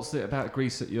Greece? What's it about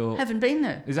Greece that you're... Haven't been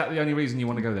there. Is that the only reason you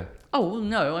want to go there? Oh well,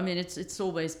 no, I mean it's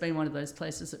always been one of those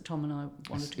places that Tom and I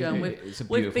wanted to go. And It's a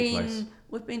beautiful place.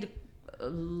 We've been to a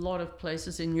lot of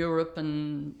places in Europe,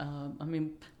 and I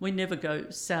mean we never go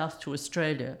south to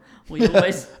Australia. We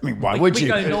always. I mean, why would we you?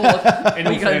 go north. In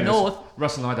all we go fairness, north.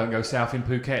 Russ and I don't go south in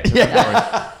Phuket. So don't worry.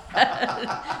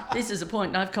 This is a point,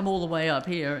 and I've come all the way up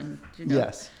here, and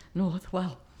Yes. north.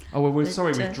 Well, Oh, well, we're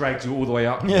sorry But, we've dragged you all the way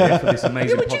up here for this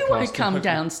amazing would podcast. you want to come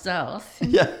Hopefully- down south?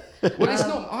 Yeah. Well, it's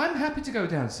not. I'm happy to go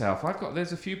down south.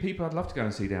 There's a few people I'd love to go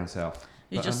and see down south.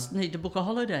 You But, just need to book a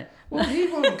holiday. well, he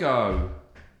won't go.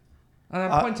 And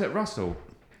I point at Russell.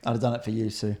 I'd have done it for you,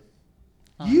 Sue.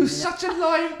 You such a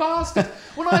lying bastard.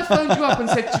 When I phoned you up and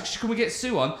said, can we get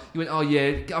Sue on? You went, oh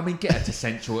yeah, I mean, get her to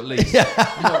Central at least. You're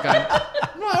not going,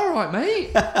 right, all right, mate.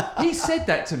 He said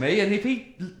that to me, and if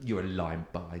he... You're a lying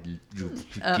bastard. You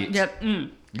git. Yep. Yeah.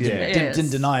 Yes. Didn't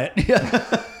deny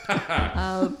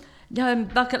it. No,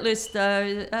 bucket list.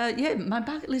 My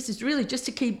bucket list is really just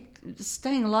to keep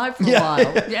staying alive for a Yeah.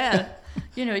 while. Yeah,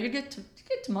 you get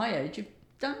to my age, you've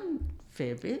done a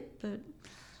fair bit, but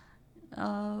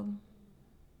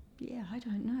yeah, I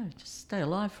don't know. Just stay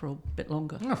alive for a bit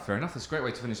longer. Oh, fair enough. That's a great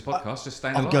way to finish the podcast. Just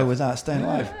staying I'll alive. go with that. Staying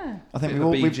alive. Yeah. I think Bit we've of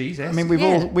all. a Bee We've, Gees-esque. I mean,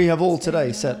 Yeah. we have all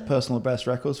today set personal best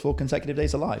records for consecutive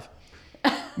days alive,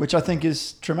 which I think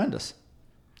is tremendous.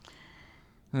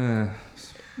 Yeah.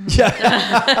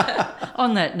 Yeah.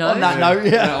 On that note, On that note,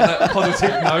 yeah. On that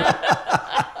positive note.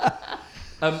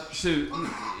 Sue,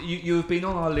 you have been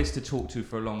on our list to talk to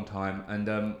for a long time,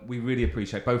 and we really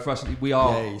appreciate both Russ.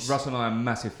 Yes. Russ and I are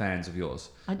massive fans of yours,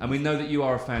 and we know that you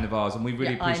are a fan of ours, and we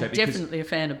really yeah, appreciate. I'm because definitely a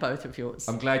fan of both of yours.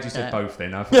 I'm glad you said Yeah. both.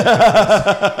 Then,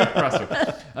 Russell.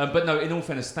 But no, in all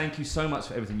fairness, thank you so much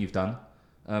for everything you've done.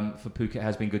 For Phuket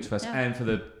has been good to us, Yeah. and for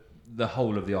the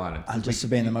whole of the island. And just for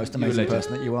being the most you're a amazing legend.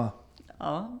 person that you are.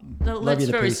 Oh, well, Love that's you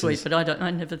to very pieces. sweet, but I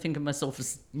never think of myself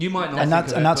as. You might not, And think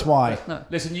that's of and it, that's but- why. No.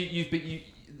 Listen,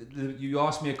 you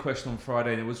asked me a question on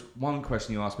Friday, and it was one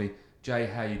question you asked me, Jay,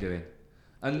 how you doing?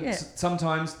 And Yeah.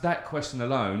 sometimes that question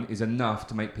alone is enough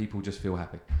to make people just feel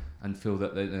happy and feel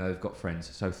that they've got friends.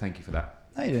 So thank you for that.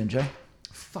 How you doing, Jay?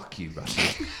 Fuck you,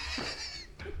 Russell.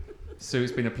 Sue,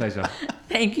 it's been a pleasure.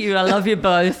 Thank you. I love you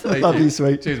both. Thank Love you,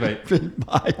 sweet. Cheers, mate.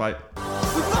 Bye. Bye.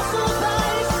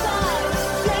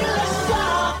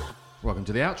 Welcome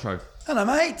to the outro. Hello,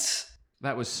 mate.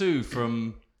 That was Sue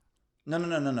from... No.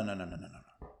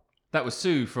 That was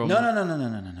Sue from... No.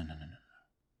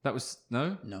 That was...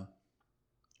 No? No.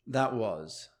 That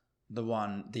was the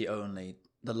one, the only,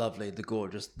 the lovely, the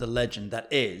gorgeous, the legend that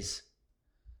is...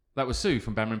 That was Sue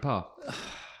from Bannerman Park.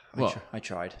 What? I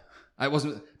tried. It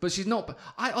wasn't... But she's not...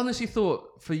 I honestly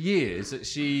thought for years that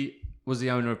she was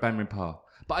the owner of Bannerman Park.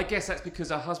 But I guess that's because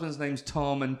her husband's name's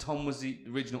Tom, and Tom was the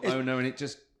original owner, and it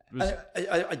just... was...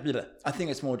 I think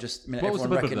it's more just... I mean, What was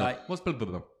everyone the... recognize, What's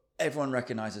blah? everyone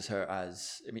recognizes her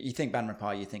as... I mean, you think Bannerman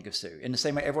Park, you think of Sue. In the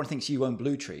same way, everyone thinks you own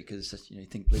Blue Tree, because you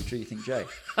think Blue Tree, you think Jay.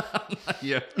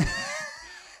 Yeah.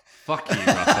 Fuck you,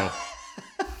 Russell.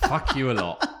 Fuck you a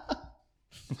lot.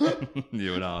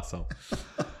 You're an arsehole.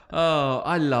 Oh,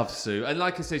 I love Sue, and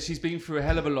like I said, she's been through a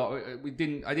hell of a lot. I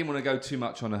didn't want to go too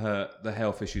much on the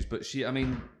health issues, but she's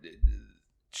been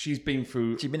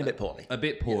through. She's been a bit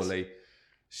poorly. Yes.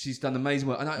 She's done amazing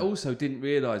work, and I also didn't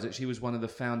realise that she was one of the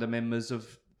founder members of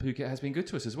Phuket Has Been Good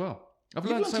to Us as well. I've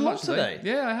learned so much today.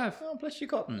 Yeah, I have. Oh, bless your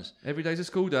cottons. Every day's a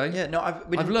school day. Yeah, no,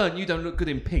 I've learned you don't look good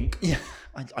in pink. Yeah,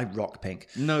 I rock pink.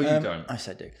 No, you don't. I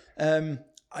said do.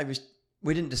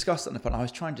 We didn't discuss that in the pod. I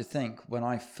was trying to think when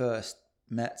I first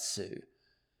met Sue,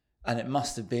 and it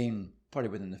must have been probably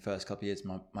within the first couple of years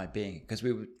of my being, because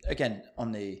we were again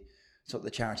on the sort of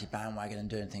the charity bandwagon and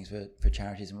doing things for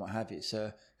charities and what have you.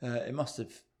 So it must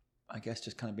have, I guess,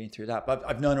 just kind of been through that. But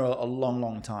I've known her a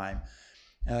long time.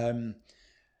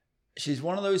 She's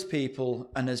one of those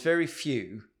people, and there's very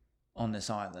few on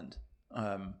this island,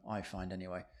 I find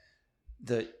anyway,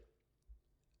 that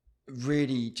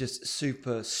really just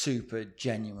super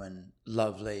genuine,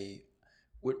 lovely,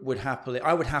 I would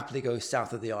happily go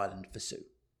south of the island for Sue.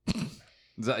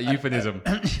 Is that a euphemism?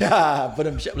 Yeah, but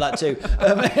I'm that too.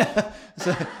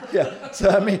 So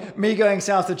I mean, me going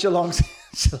south of Geelong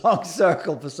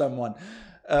Circle for someone,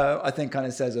 I think kind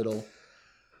of says it all.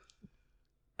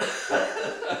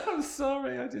 I'm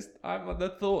sorry.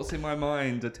 The thoughts in my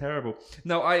mind are terrible.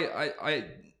 No, I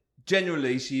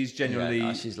generally, she's genuinely... Yeah,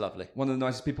 no, she's lovely. One of the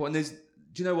nicest people. And do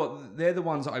you know what? They're the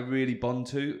ones that I really bond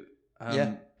to.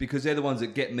 Because they're the ones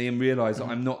that get me and realise that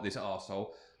I'm not this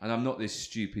arsehole and I'm not this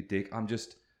stupid dick. I'm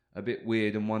just a bit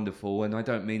weird and wonderful and I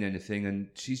don't mean anything. And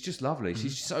she's just lovely.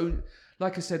 She's so...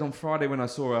 Like I said on Friday when I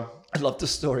saw her... I love the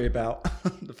story about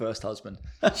the first husband.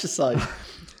 That's just like...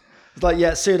 It's like,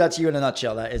 yeah, Sue, that's you in a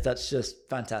nutshell. That's just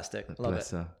fantastic. Love it.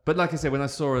 Her. But like I said, when I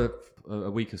saw her a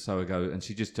week or so ago, and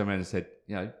she just turned around and said,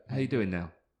 how you doing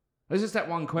now? There's just that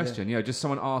one question, just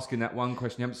someone asking that one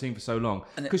question you haven't seen for so long.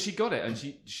 Because she got it, and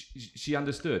she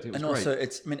understood. It was great. And also,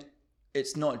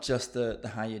 it's not just the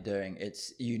how you're doing.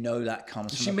 It's, that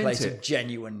comes from a place of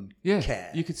genuine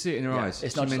care. You could see it in her eyes.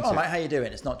 It's not just, mate, how you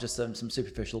doing? It's not just some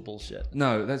superficial bullshit.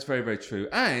 No, that's very, very true.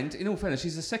 And in all fairness,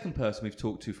 she's the second person we've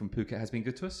talked to from Phuket Has Been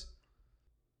Good to Us.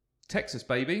 Texas,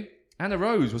 baby. Anna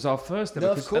Rose was our first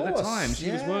ever, because at the time she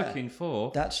was working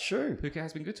for... That's true. Phuket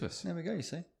Has Been Good to Us. There we go, you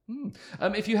see.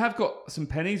 If you have got some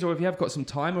pennies, or if you have got some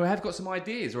time, or have got some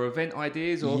ideas, or event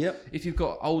ideas, or if you've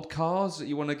got old cars that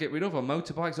you want to get rid of, or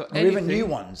motorbikes, or anything... even new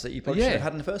ones that you probably should have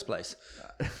had in the first place.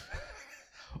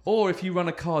 Or if you run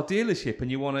a car dealership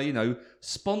and you want to,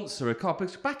 sponsor a car.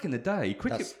 Because back in the day,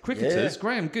 cricketers,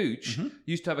 Graham Gooch,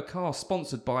 used to have a car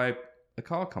sponsored by a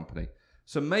car company.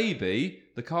 So maybe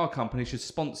the car company should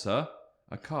sponsor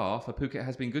a car for Phuket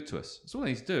Has Been Good to Us. That's all they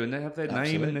need to do. And they have their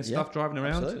name and their stuff driving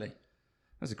around. Absolutely.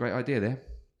 That's a great idea there.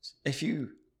 If you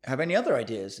have any other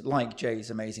ideas, like Jay's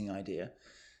amazing idea,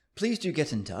 please do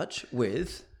get in touch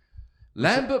with...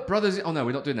 Lambert Brothers... Oh, no,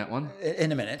 we're not doing that one.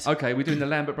 In a minute. Okay, we're doing the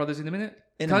Lambert Brothers in a minute?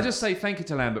 Can I just say thank you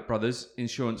to Lambert Brothers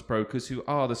Insurance Brokers, who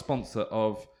are the sponsor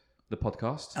of the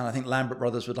podcast. And I think Lambert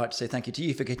Brothers would like to say thank you to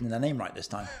you for getting their name right this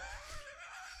time.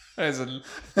 There's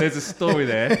a story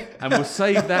there, and we'll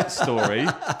save that story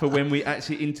for when we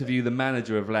actually interview the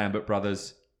manager of Lambert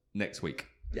Brothers next week.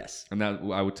 Yes. And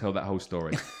I will tell that whole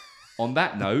story. On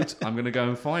that note, I'm going to go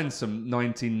and find some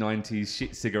 1990s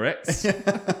shit cigarettes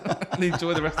and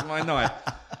enjoy the rest of my night.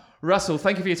 Russell,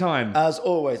 thank you for your time. As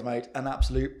always, mate, an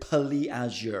absolute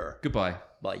pleasure. Goodbye.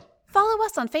 Bye. Follow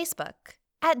us on Facebook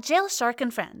at Jail Shark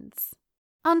and Friends,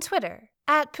 on Twitter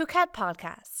at Phuket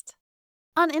Podcast,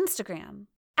 on Instagram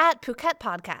at Phuket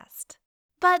Podcast.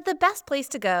 But the best place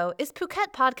to go is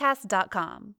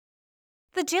PhuketPodcast.com.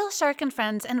 The Jail Shark and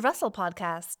Friends and Russell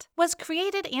podcast was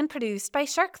created and produced by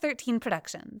Shark 13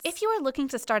 Productions. If you are looking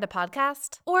to start a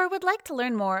podcast or would like to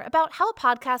learn more about how a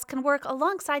podcast can work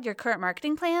alongside your current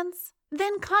marketing plans,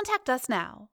 then contact us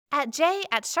now at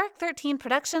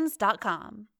j@shark13productions.com.